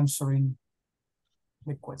asking and answering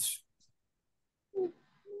the question.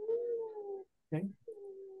 Okay.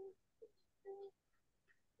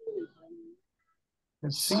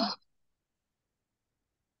 Let's see.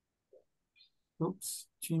 Oops,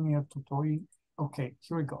 junior tutorial. Okay,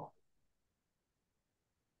 here we go.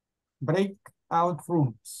 Breakout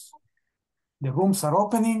rooms. The rooms are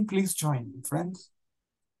opening. Please join me, friends.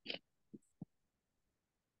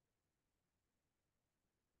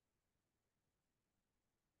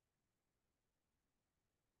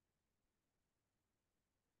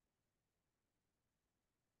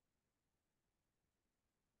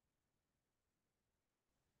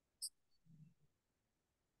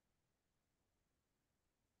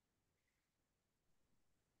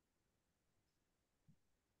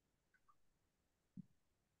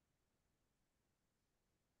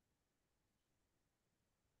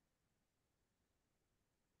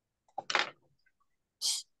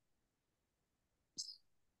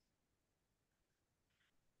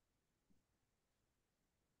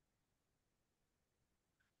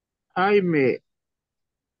 Jaime,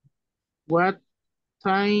 what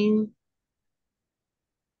time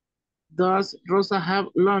does Rosa have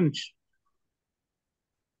lunch?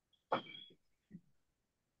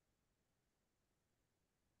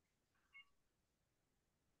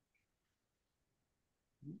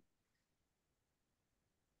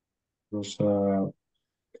 Rosa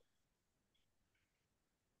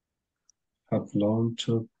have lunch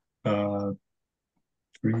at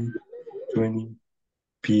 3:20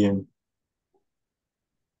 p.m.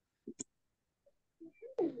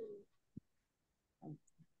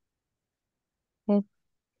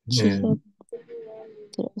 She had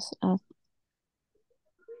dress up.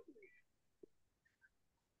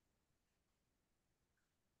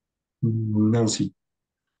 Nancy,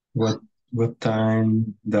 what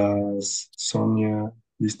time does Sonia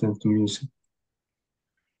listen to music?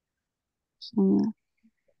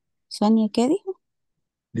 Sonia, ¿qué dijo?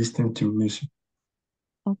 Listen to music.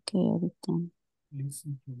 Ok, ahorita.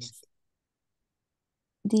 Listen to music.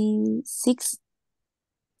 The 6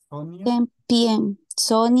 Sonia. 10 p.m.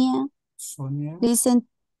 Sonia listen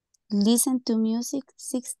to music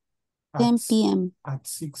 6:10 p.m. At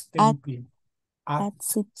 6:10 p.m. At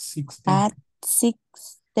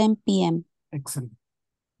 6:10 p.m. Excellent.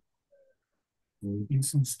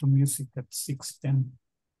 Listens to music at 6:10.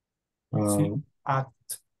 At.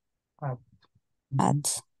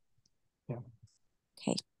 Yeah.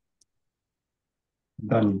 Okay.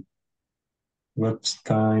 Danny, what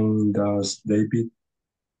time does David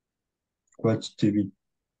watch TV?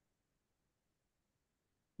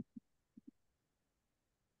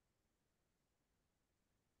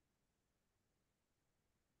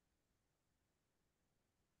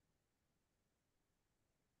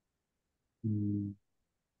 Danny.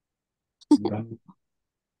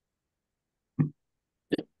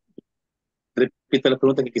 Repito la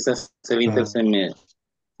pregunta que quizás se me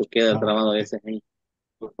queda grabado a veces ahí.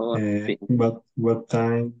 Por favor. Sí. What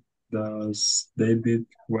time does David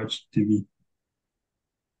watch TV?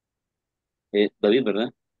 David,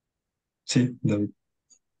 ¿verdad? Sí, David.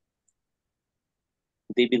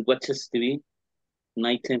 David watches TV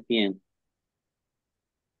 9:10 p.m.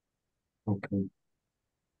 Okay.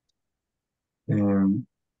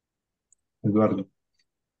 Eduardo.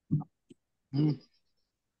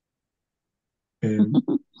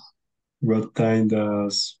 What time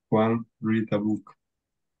does Juan read a book?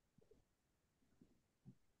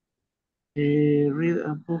 Read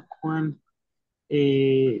a book one.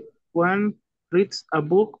 One reads a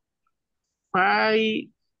book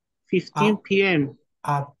 5:15 p.m.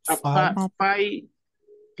 At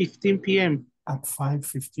 5:15 p.m. At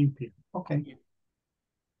 5:15 p.m. Okay.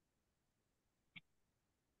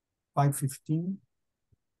 5:15.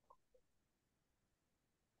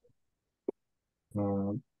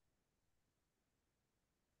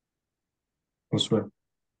 Josué.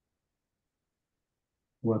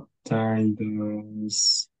 What time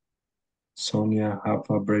does Sonia have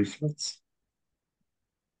a bracelet?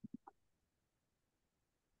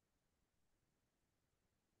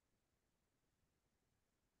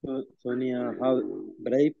 Sonia, how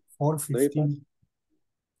brave? 4:15.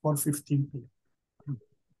 4:15 p.m.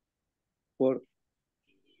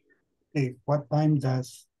 Hey, what time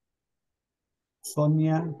does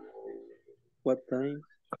Sonia? What time?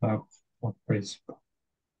 Have a bracelet.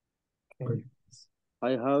 Okay.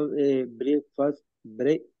 I have a breakfast.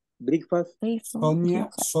 Breakfast. Sonia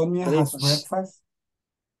has breakfast.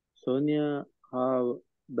 Sonia have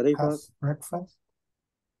breakfast. Breakfast.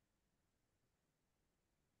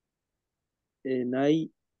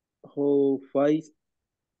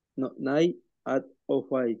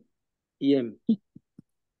 9:05 p.m.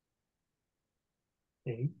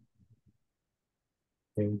 Okay.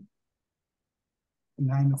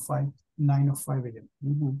 9:05 a.m.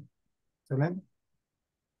 Excellent.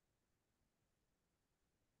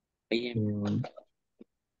 Mm,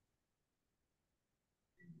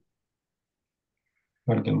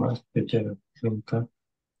 ¿Alguien más te quiere preguntar?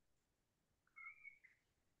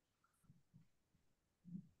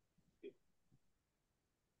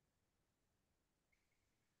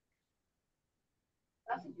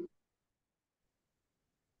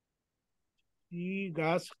 He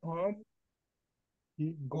goes home.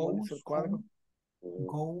 He ¿Cómo goes dice el cuadro? home.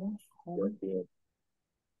 Goes home.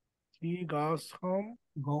 He goes home.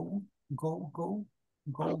 Go. Goes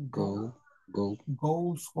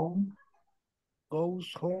home.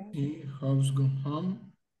 Goes home. He has gone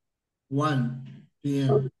home 1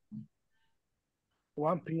 p.m.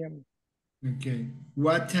 1 p.m. Okay.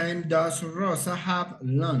 What time does Rosa have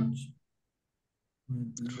lunch?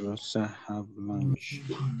 Rosa have lunch.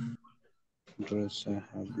 Rosa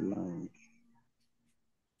have lunch.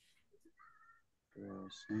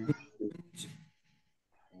 Rosa.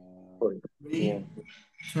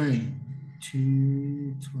 3:20.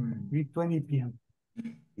 3:20 p.m.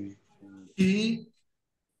 She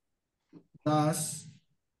does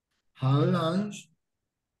have lunch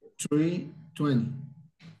 3:20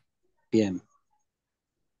 p.m.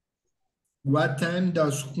 What time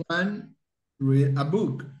does Juan read a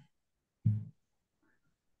book?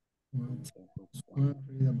 What time does Juan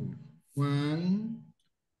read a book? Juan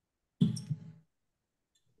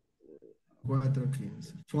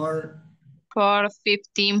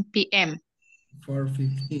 4:15 p.m.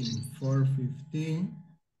 4:15. 4:15.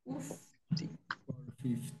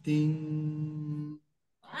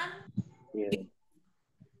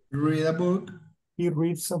 Read a book. He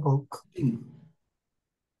reads a book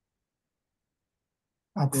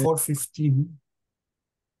at 4:15.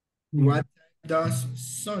 What time does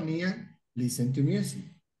Sonia listen to music?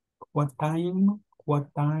 What time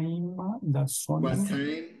does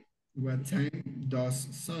Sonia? What time does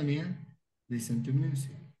Sonia listen to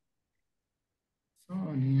music?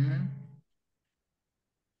 Sonia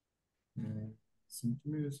listen to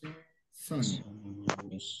music. Sonia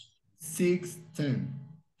 6:10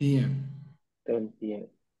 p.m. 10 p.m.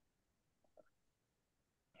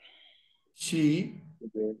 She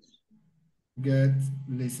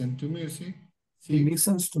listen to music. He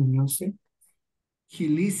listens to music. He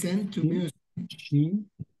listened to music. She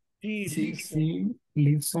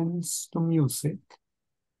listens to music.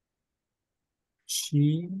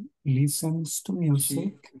 She listens to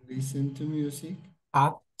music. She listened to music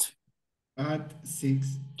at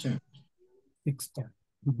 6:10. 6:10.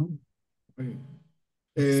 Mm-hmm. Okay.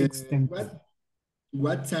 6:10.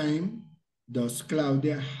 What time does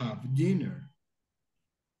Claudia have dinner?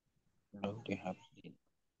 Claudia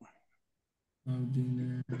have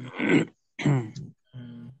dinner.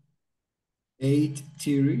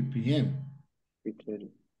 8:30 p.m.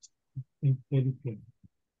 8:30 p.m.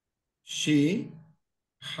 She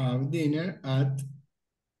have dinner at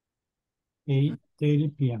 8:30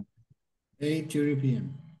 p.m. 8:30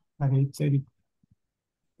 p.m. At 8:30.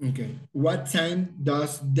 Okay. What time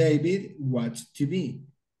does David watch TV?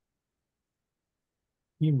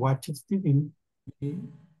 He watches TV. He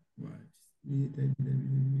watches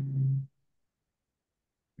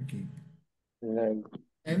okay.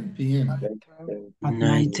 10 p.m. At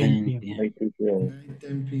 9:10 p.m.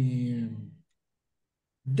 9:10 p.m.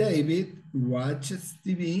 David watches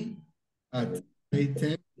TV at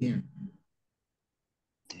 8:10 p.m.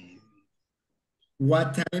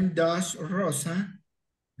 What time does Rosa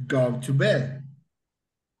go to bed?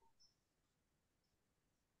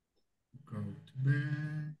 Go to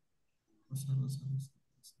bed. Rosa.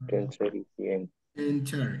 10:30 p.m.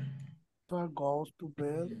 10:30. Rosa goes to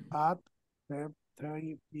bed at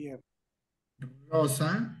 10:30 p.m.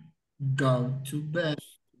 Rosa go to bed.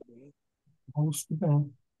 Goes to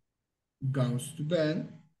bed. Goes to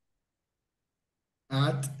bed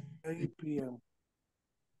at 8 p.m.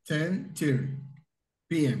 10:30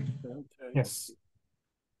 p.m. Yes.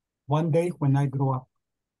 One day when I grow up.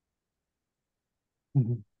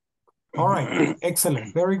 Mm-hmm. All right.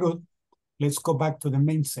 Excellent. Very good. Let's go back to the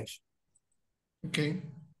main session. Okay.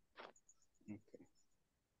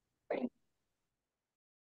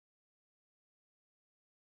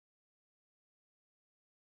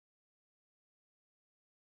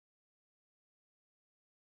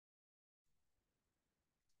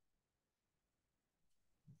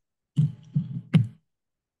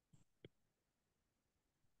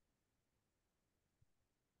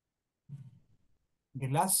 The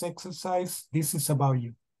last exercise, this is about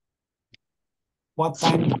you. What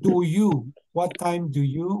time do you? What time do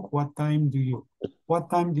you? What time do you? What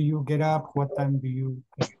time do you get up? What time do you?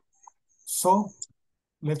 Okay. So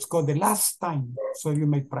let's go the last time so you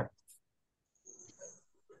may practice.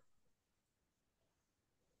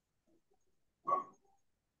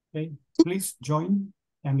 Okay, please join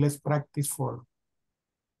and let's practice for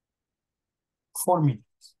 4 minutes.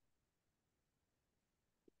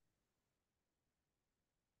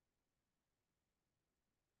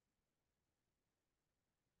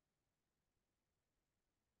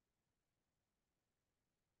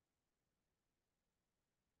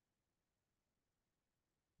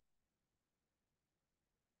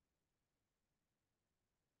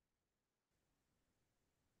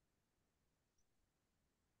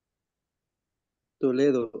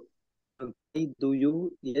 Toledo, do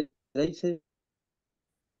you get dressed?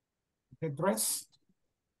 Get dressed?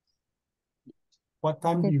 What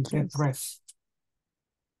time do you get dressed?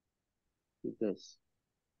 Yes.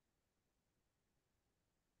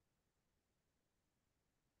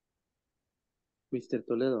 Mr.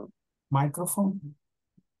 Toledo. Microphone.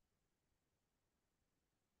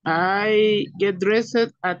 I get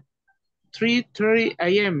dressed at 3:30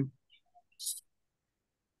 a.m.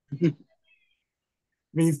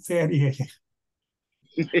 3:30 a.m.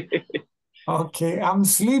 Okay, I'm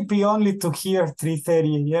sleepy only to hear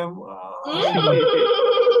 3:30 a.m.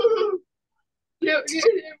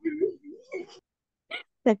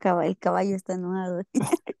 El caballo está enojado.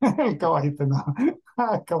 El caballito, no.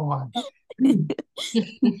 Come on.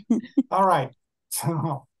 All right.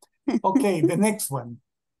 So, okay, the next one.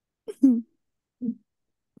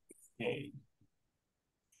 Okay.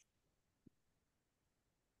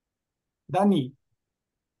 Danny,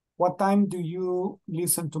 what time do you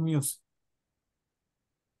listen to music?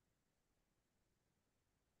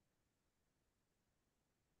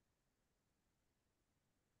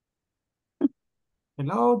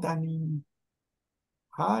 Hello, Danny.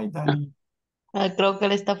 Hi, Danny. Creo que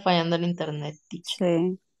le está fallando el internet, teacher.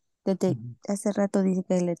 Sí. Desde hace rato dice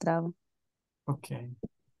que le traba. Okay.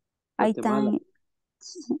 Hay Guatemala. time.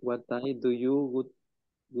 What time do you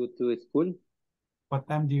go to school? What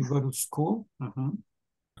time do you go to school?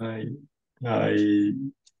 I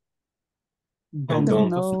Don't don't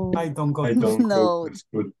know. I don't go I to don't school. go to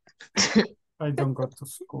school. I don't go to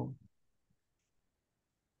school.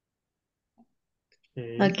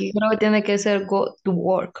 Okay. Aquí creo que tiene que ser go to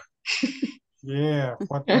work. Yeah.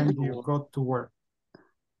 What time do you go to work?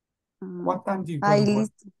 What time do you go I to work?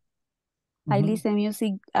 I listen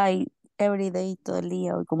music every day, todo el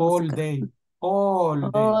día oigo All música. day. All day.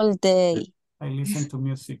 All day. I listen to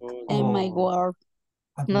music. In my work.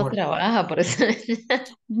 At No work. trabaja, por eso.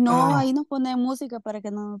 No, ahí nos ponen música para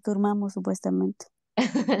que no durmamos supuestamente.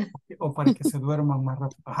 O para que se duerman más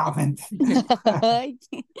rápido. Ah, mentira. Ay,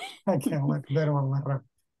 Para que duerman más rápido.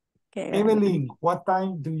 qué Evelyn, what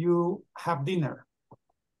time do you have dinner?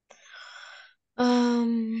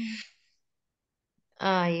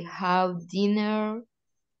 I have dinner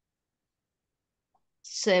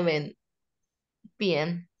 7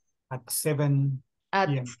 p.m. At 7 At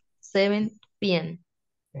p.m. 7 p.m.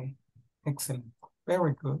 Okay. Excellent.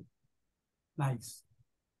 Very good. Nice.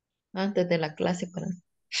 Antes de la clase, para.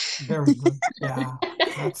 Very good. Yeah,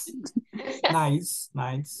 that's nice.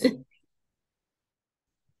 Nice.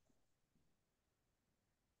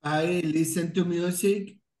 I listen to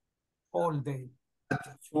music all day.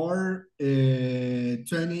 At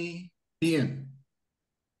 4:20 p.m.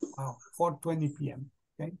 Wow, 4:20 p.m.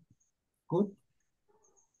 Okay, good.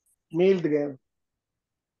 Mildred,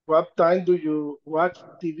 what time do you watch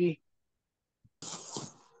TV?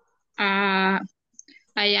 I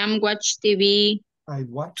am watch TV. I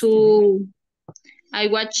watch TV. I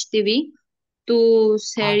watch TV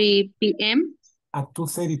 2:30 p.m. At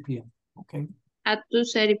 2:30 p.m. Okay. At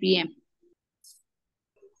 2:30 p.m.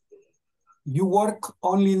 You work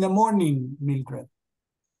only in the morning, Mildred.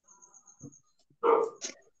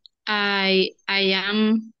 I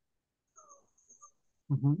am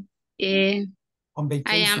on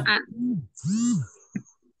vacation. I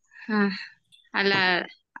am at la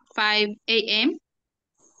 5 a.m.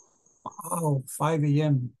 Oh, 5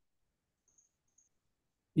 a.m.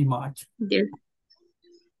 Imagine. Yes.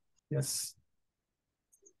 Yes.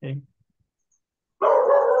 Okay.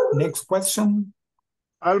 Next question.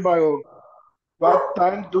 Alvaro, what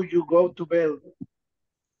time do you go to bed?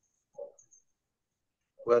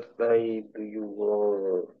 What time do you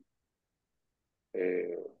go?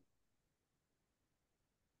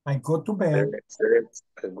 I go to bed.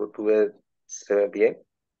 I go to bed 7 p.m.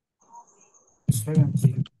 7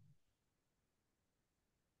 p.m.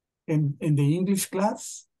 In the English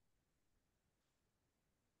class?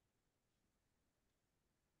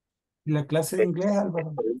 La clase de inglés,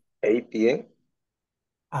 Álvaro? 8 p.m.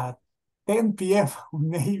 At 10 p.m.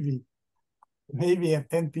 maybe. Maybe at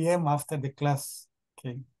 10 p.m. after the class.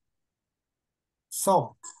 Okay.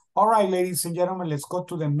 So, all right, ladies and gentlemen, let's go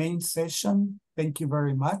to the main session. Thank you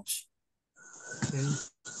very much. Okay.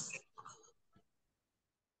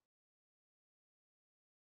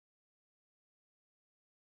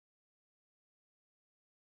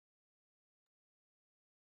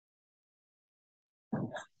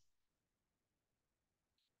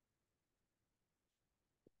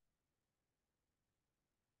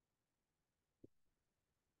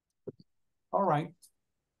 All right.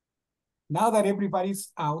 Now that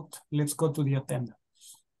everybody's out, let's go to the attendance.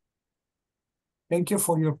 Thank you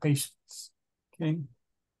for your patience. Okay.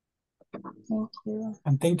 Thank you.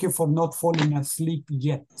 And thank you for not falling asleep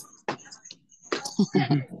yet.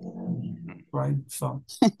 Right, so.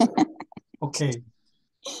 Okay.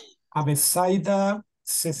 Abesaida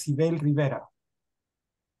Cecibel Rivera.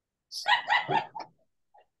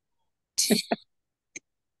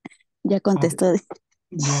 Ya contestó.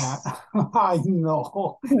 Yeah. Ay,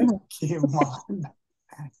 no. Qué mal.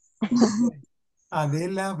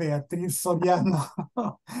 Adela Beatriz Soriano.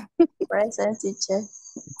 Present, teacher.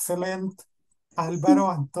 Excelente. Álvaro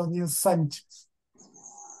Antonio Sánchez.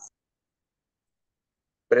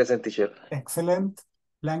 Present, teacher. Excelente.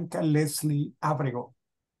 Blanca Leslie Abrego.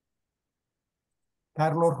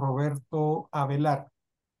 Carlos Roberto Avelar.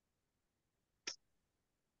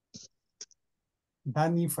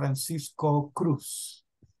 Dani Francisco Cruz.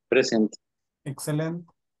 Present.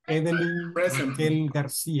 Excelente. Evelyn Raquel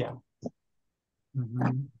García.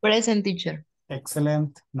 Present, teacher.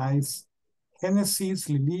 Excellent. Nice. Genesis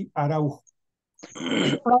Lili Araujo.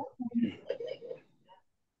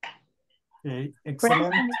 Okay.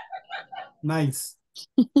 Excellent. Nice.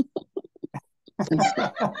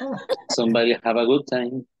 Somebody have a good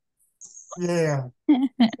time. Yeah.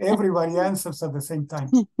 Everybody answers at the same time.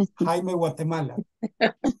 Jaime Guatemala.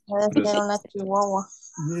 Una chihuahua.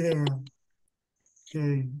 Yeah.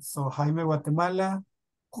 Okay. So Jaime Guatemala.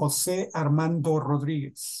 José Armando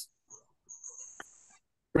Rodríguez.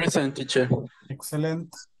 Present, teacher.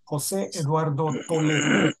 Excellent. José Eduardo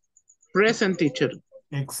Toledo. Present, teacher.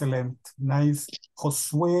 Excellent. Nice.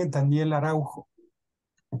 Josué Daniel Araujo.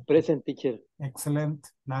 Present, teacher. Excellent.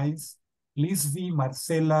 Nice. Lisby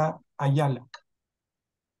Marcela Ayala.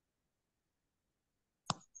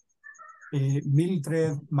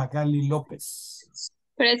 Mildred Magali López.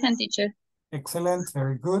 Present, teacher. Excellent.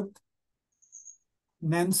 Very good.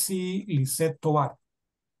 Nancy Lisette Tovar.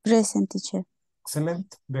 Present, teacher.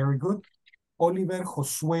 Excellent. Very good. Oliver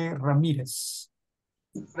Josué Ramírez.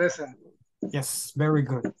 Present. Yes, very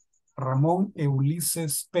good. Ramón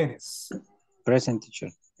Ulises Pérez. Present, teacher.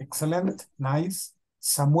 Excellent. Nice.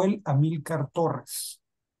 Samuel Amílcar Torres.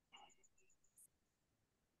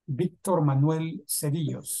 Víctor Manuel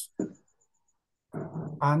Cerillos.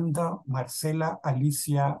 And Marcela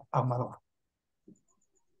Alicia Amador.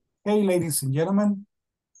 Hey, ladies and gentlemen,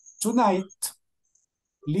 tonight,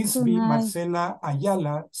 Lisby Marcela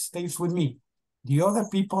Ayala stays with me. The other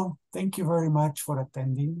people, thank you very much for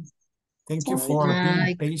attending. Thank you for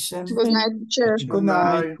being patient. Good night, teacher. Good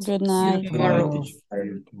night. Good See you night. tomorrow.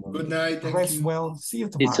 Good night. Thank Rest you. well. See you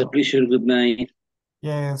tomorrow. It's a pleasure. Good night.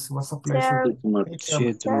 Yes, it was a pleasure. See you tomorrow. Take care. See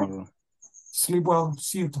you tomorrow. Sleep well.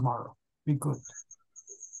 See you tomorrow. Be good.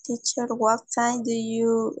 Teacher, what time do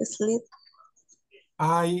you sleep?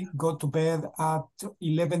 I go to bed at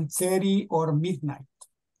 11:30 or midnight.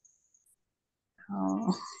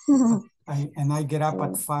 Oh. And I get up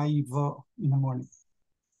at 5 in the morning.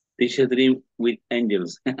 Teacher dream with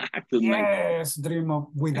angels. Good night. Yes, dream of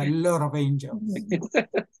with a lot of angels.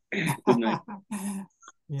 Good night.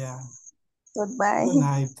 Yeah. Goodbye. Good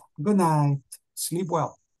night. Good night. Sleep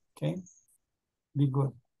well. Okay. Be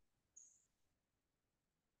good.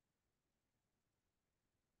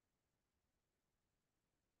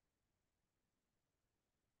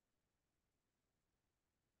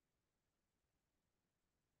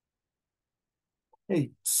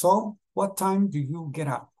 Hey, so what time do you get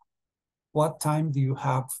up? What time do you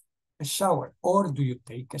have a shower? Or do you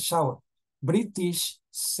take a shower? British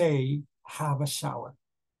say have a shower.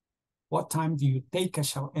 What time do you take a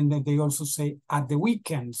shower? And then they also say at the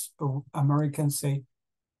weekends. Americans say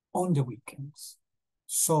on the weekends.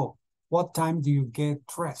 So what time do you get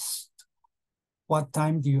dressed? What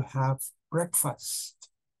time do you have breakfast?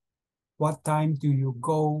 What time do you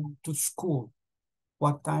go to school?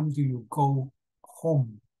 What time do you go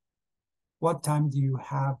home? What time do you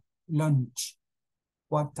have lunch?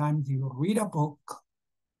 What time do you read a book?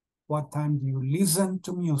 What time do you listen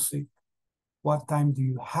to music? What time do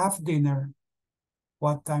you have dinner?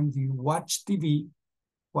 What time do you watch TV?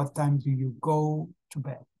 What time do you go to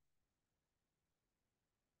bed?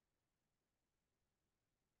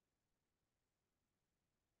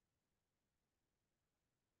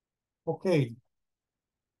 Okay.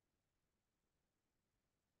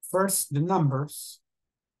 First, the numbers.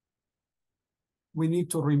 We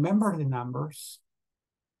need to remember the numbers.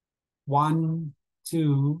 1,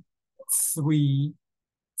 2, 3,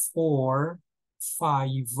 4,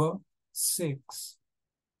 5, 6,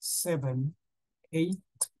 7, 8,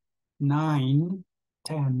 9,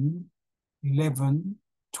 10, 11,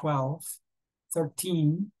 12,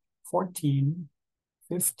 13, 14,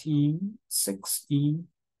 15, 16,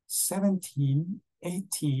 17,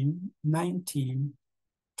 18, 19,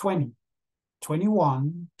 20,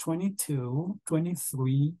 21, 22,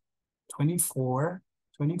 23, 24,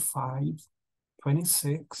 25,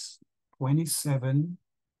 26, 27,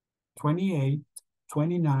 28,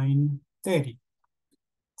 29, 30,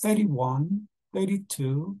 31,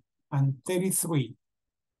 32, and 33,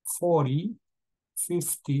 40,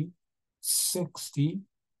 50, 60,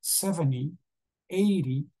 70,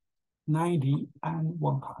 80, 90, and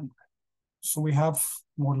 100. So we have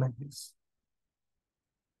more like this.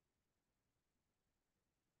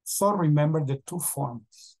 So remember the two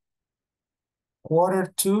forms.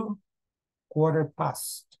 Quarter to, quarter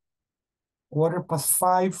past. Quarter past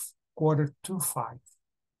 5, quarter to 5.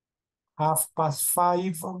 Half past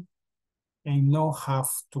 5, and no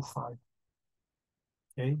half to 5.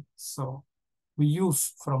 Okay, so we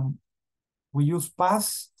use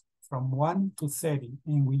past from 1 to 30,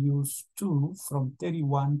 and we use to from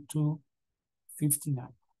 31 to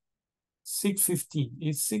 59. 6:15,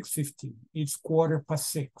 it's 6:15, it's quarter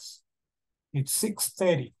past 6. It's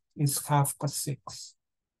 6:30, it's half past 6.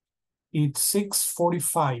 It's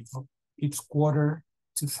 6:45, it's quarter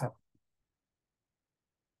to 7.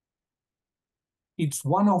 It's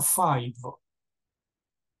 1:05,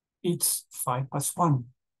 it's 5 past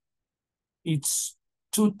 1. It's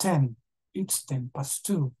 2:10, it's 10 past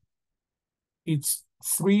 2. It's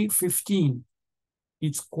 3:15,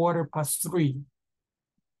 it's quarter past 3.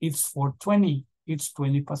 It's 4:20, it's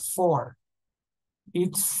 20 past 4.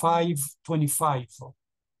 It's 5:25,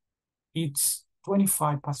 it's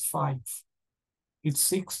 25 past 5. It's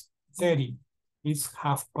 6:30, it's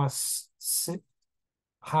half past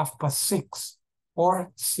 6,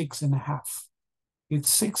 or 6:30. It's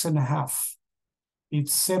 6:30.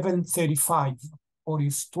 It's 7:35, or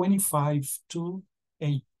it's 25 to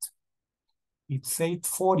 8. It's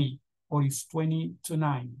 8:40, or it's 20 to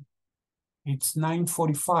 9. It's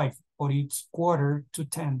 9:45, or it's quarter to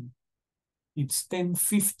 10. It's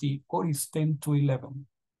 10:50, or it's 10 to 11.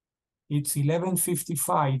 It's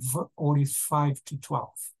 11:55, or it's 5 to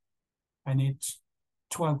 12. And it's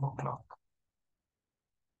 12 o'clock.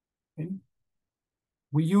 Okay.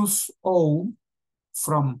 We use O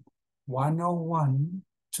from 101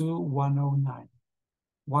 to 109.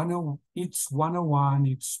 It's 101,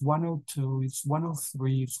 it's 102, it's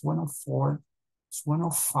 103, it's 104, it's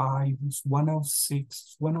 105, it's 106,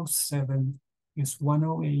 it's 107, it's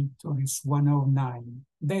 108, or it's 109.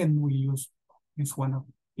 Then we use it's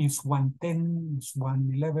 110, it's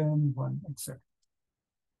 111, etc.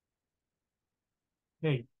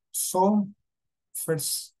 Okay, so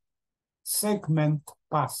first segment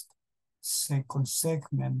past, second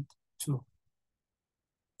segment 2.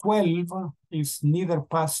 12 is neither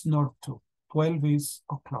past nor to. 12 is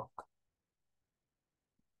o'clock.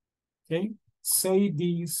 Okay, say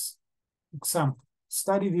these examples,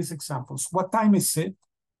 study these examples. What time is it?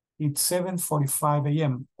 It's 7:45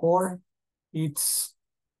 a.m. or it's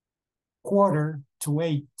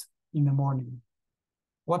 7:45 in the morning.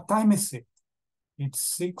 What time is it? It's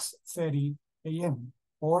 6:30 a.m.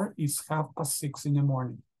 or it's 6:30 in the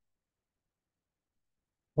morning.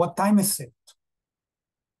 What time is it?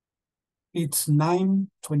 It's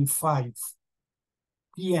 9:25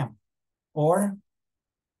 p.m. or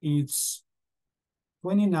it's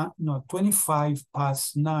 25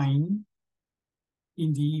 past 9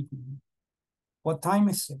 in the evening. What time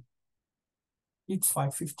is it? It's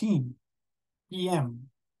 5:15 p.m.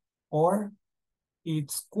 or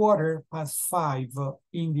it's 5:15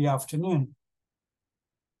 in the afternoon.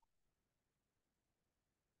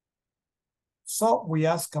 So we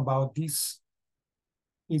ask about this.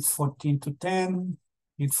 It's 14 to 10,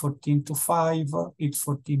 it's 14 to 5, it's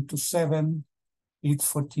 14 to 7, it's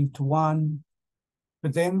 14 to 1,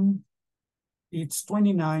 but then it's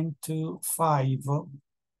 29 to 5.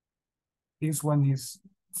 This one is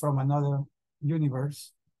from another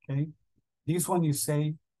universe, okay? This one you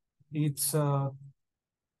say it's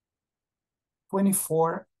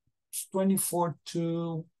 24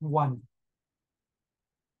 to 1.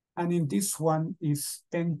 And in this one is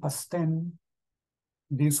 10 past 10.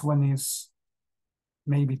 This one is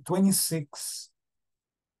maybe 26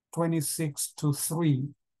 to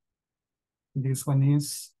 3. This one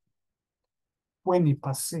is 20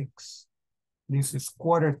 past 6. This is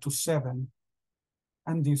 6:45.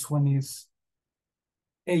 And this one is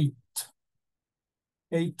 8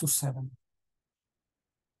 to 7.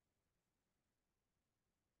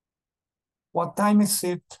 What time is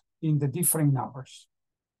it in the different numbers?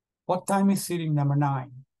 What time is it in number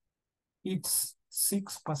 9? It's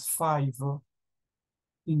 5:06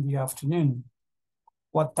 in the afternoon.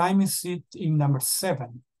 What time is it in number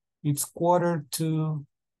 7? It's 9:45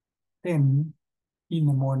 in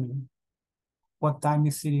the morning. What time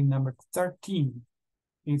is it in number 13?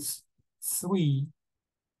 It's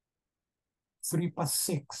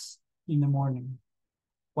 3:06 in the morning.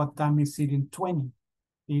 What time is it in 20?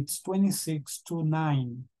 It's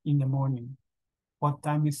 9:26 in the morning. What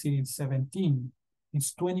time is it in 17?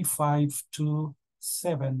 It's 7:25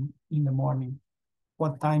 in the morning.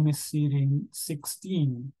 What time is it in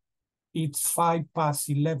 16? It's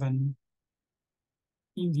 11:05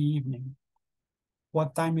 in the evening.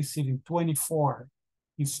 What time is it in 24?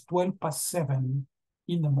 It's 7:12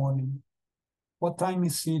 in the morning. What time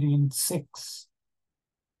is it in 6?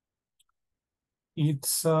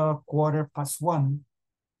 It's 1:15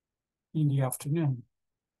 in the afternoon.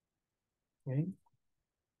 Okay.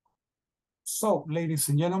 So, ladies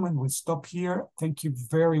and gentlemen, we stop here. Thank you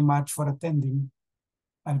very much for attending.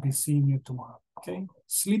 I'll be seeing you tomorrow. Okay.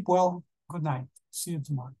 Sleep well. Good night. See you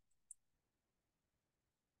tomorrow.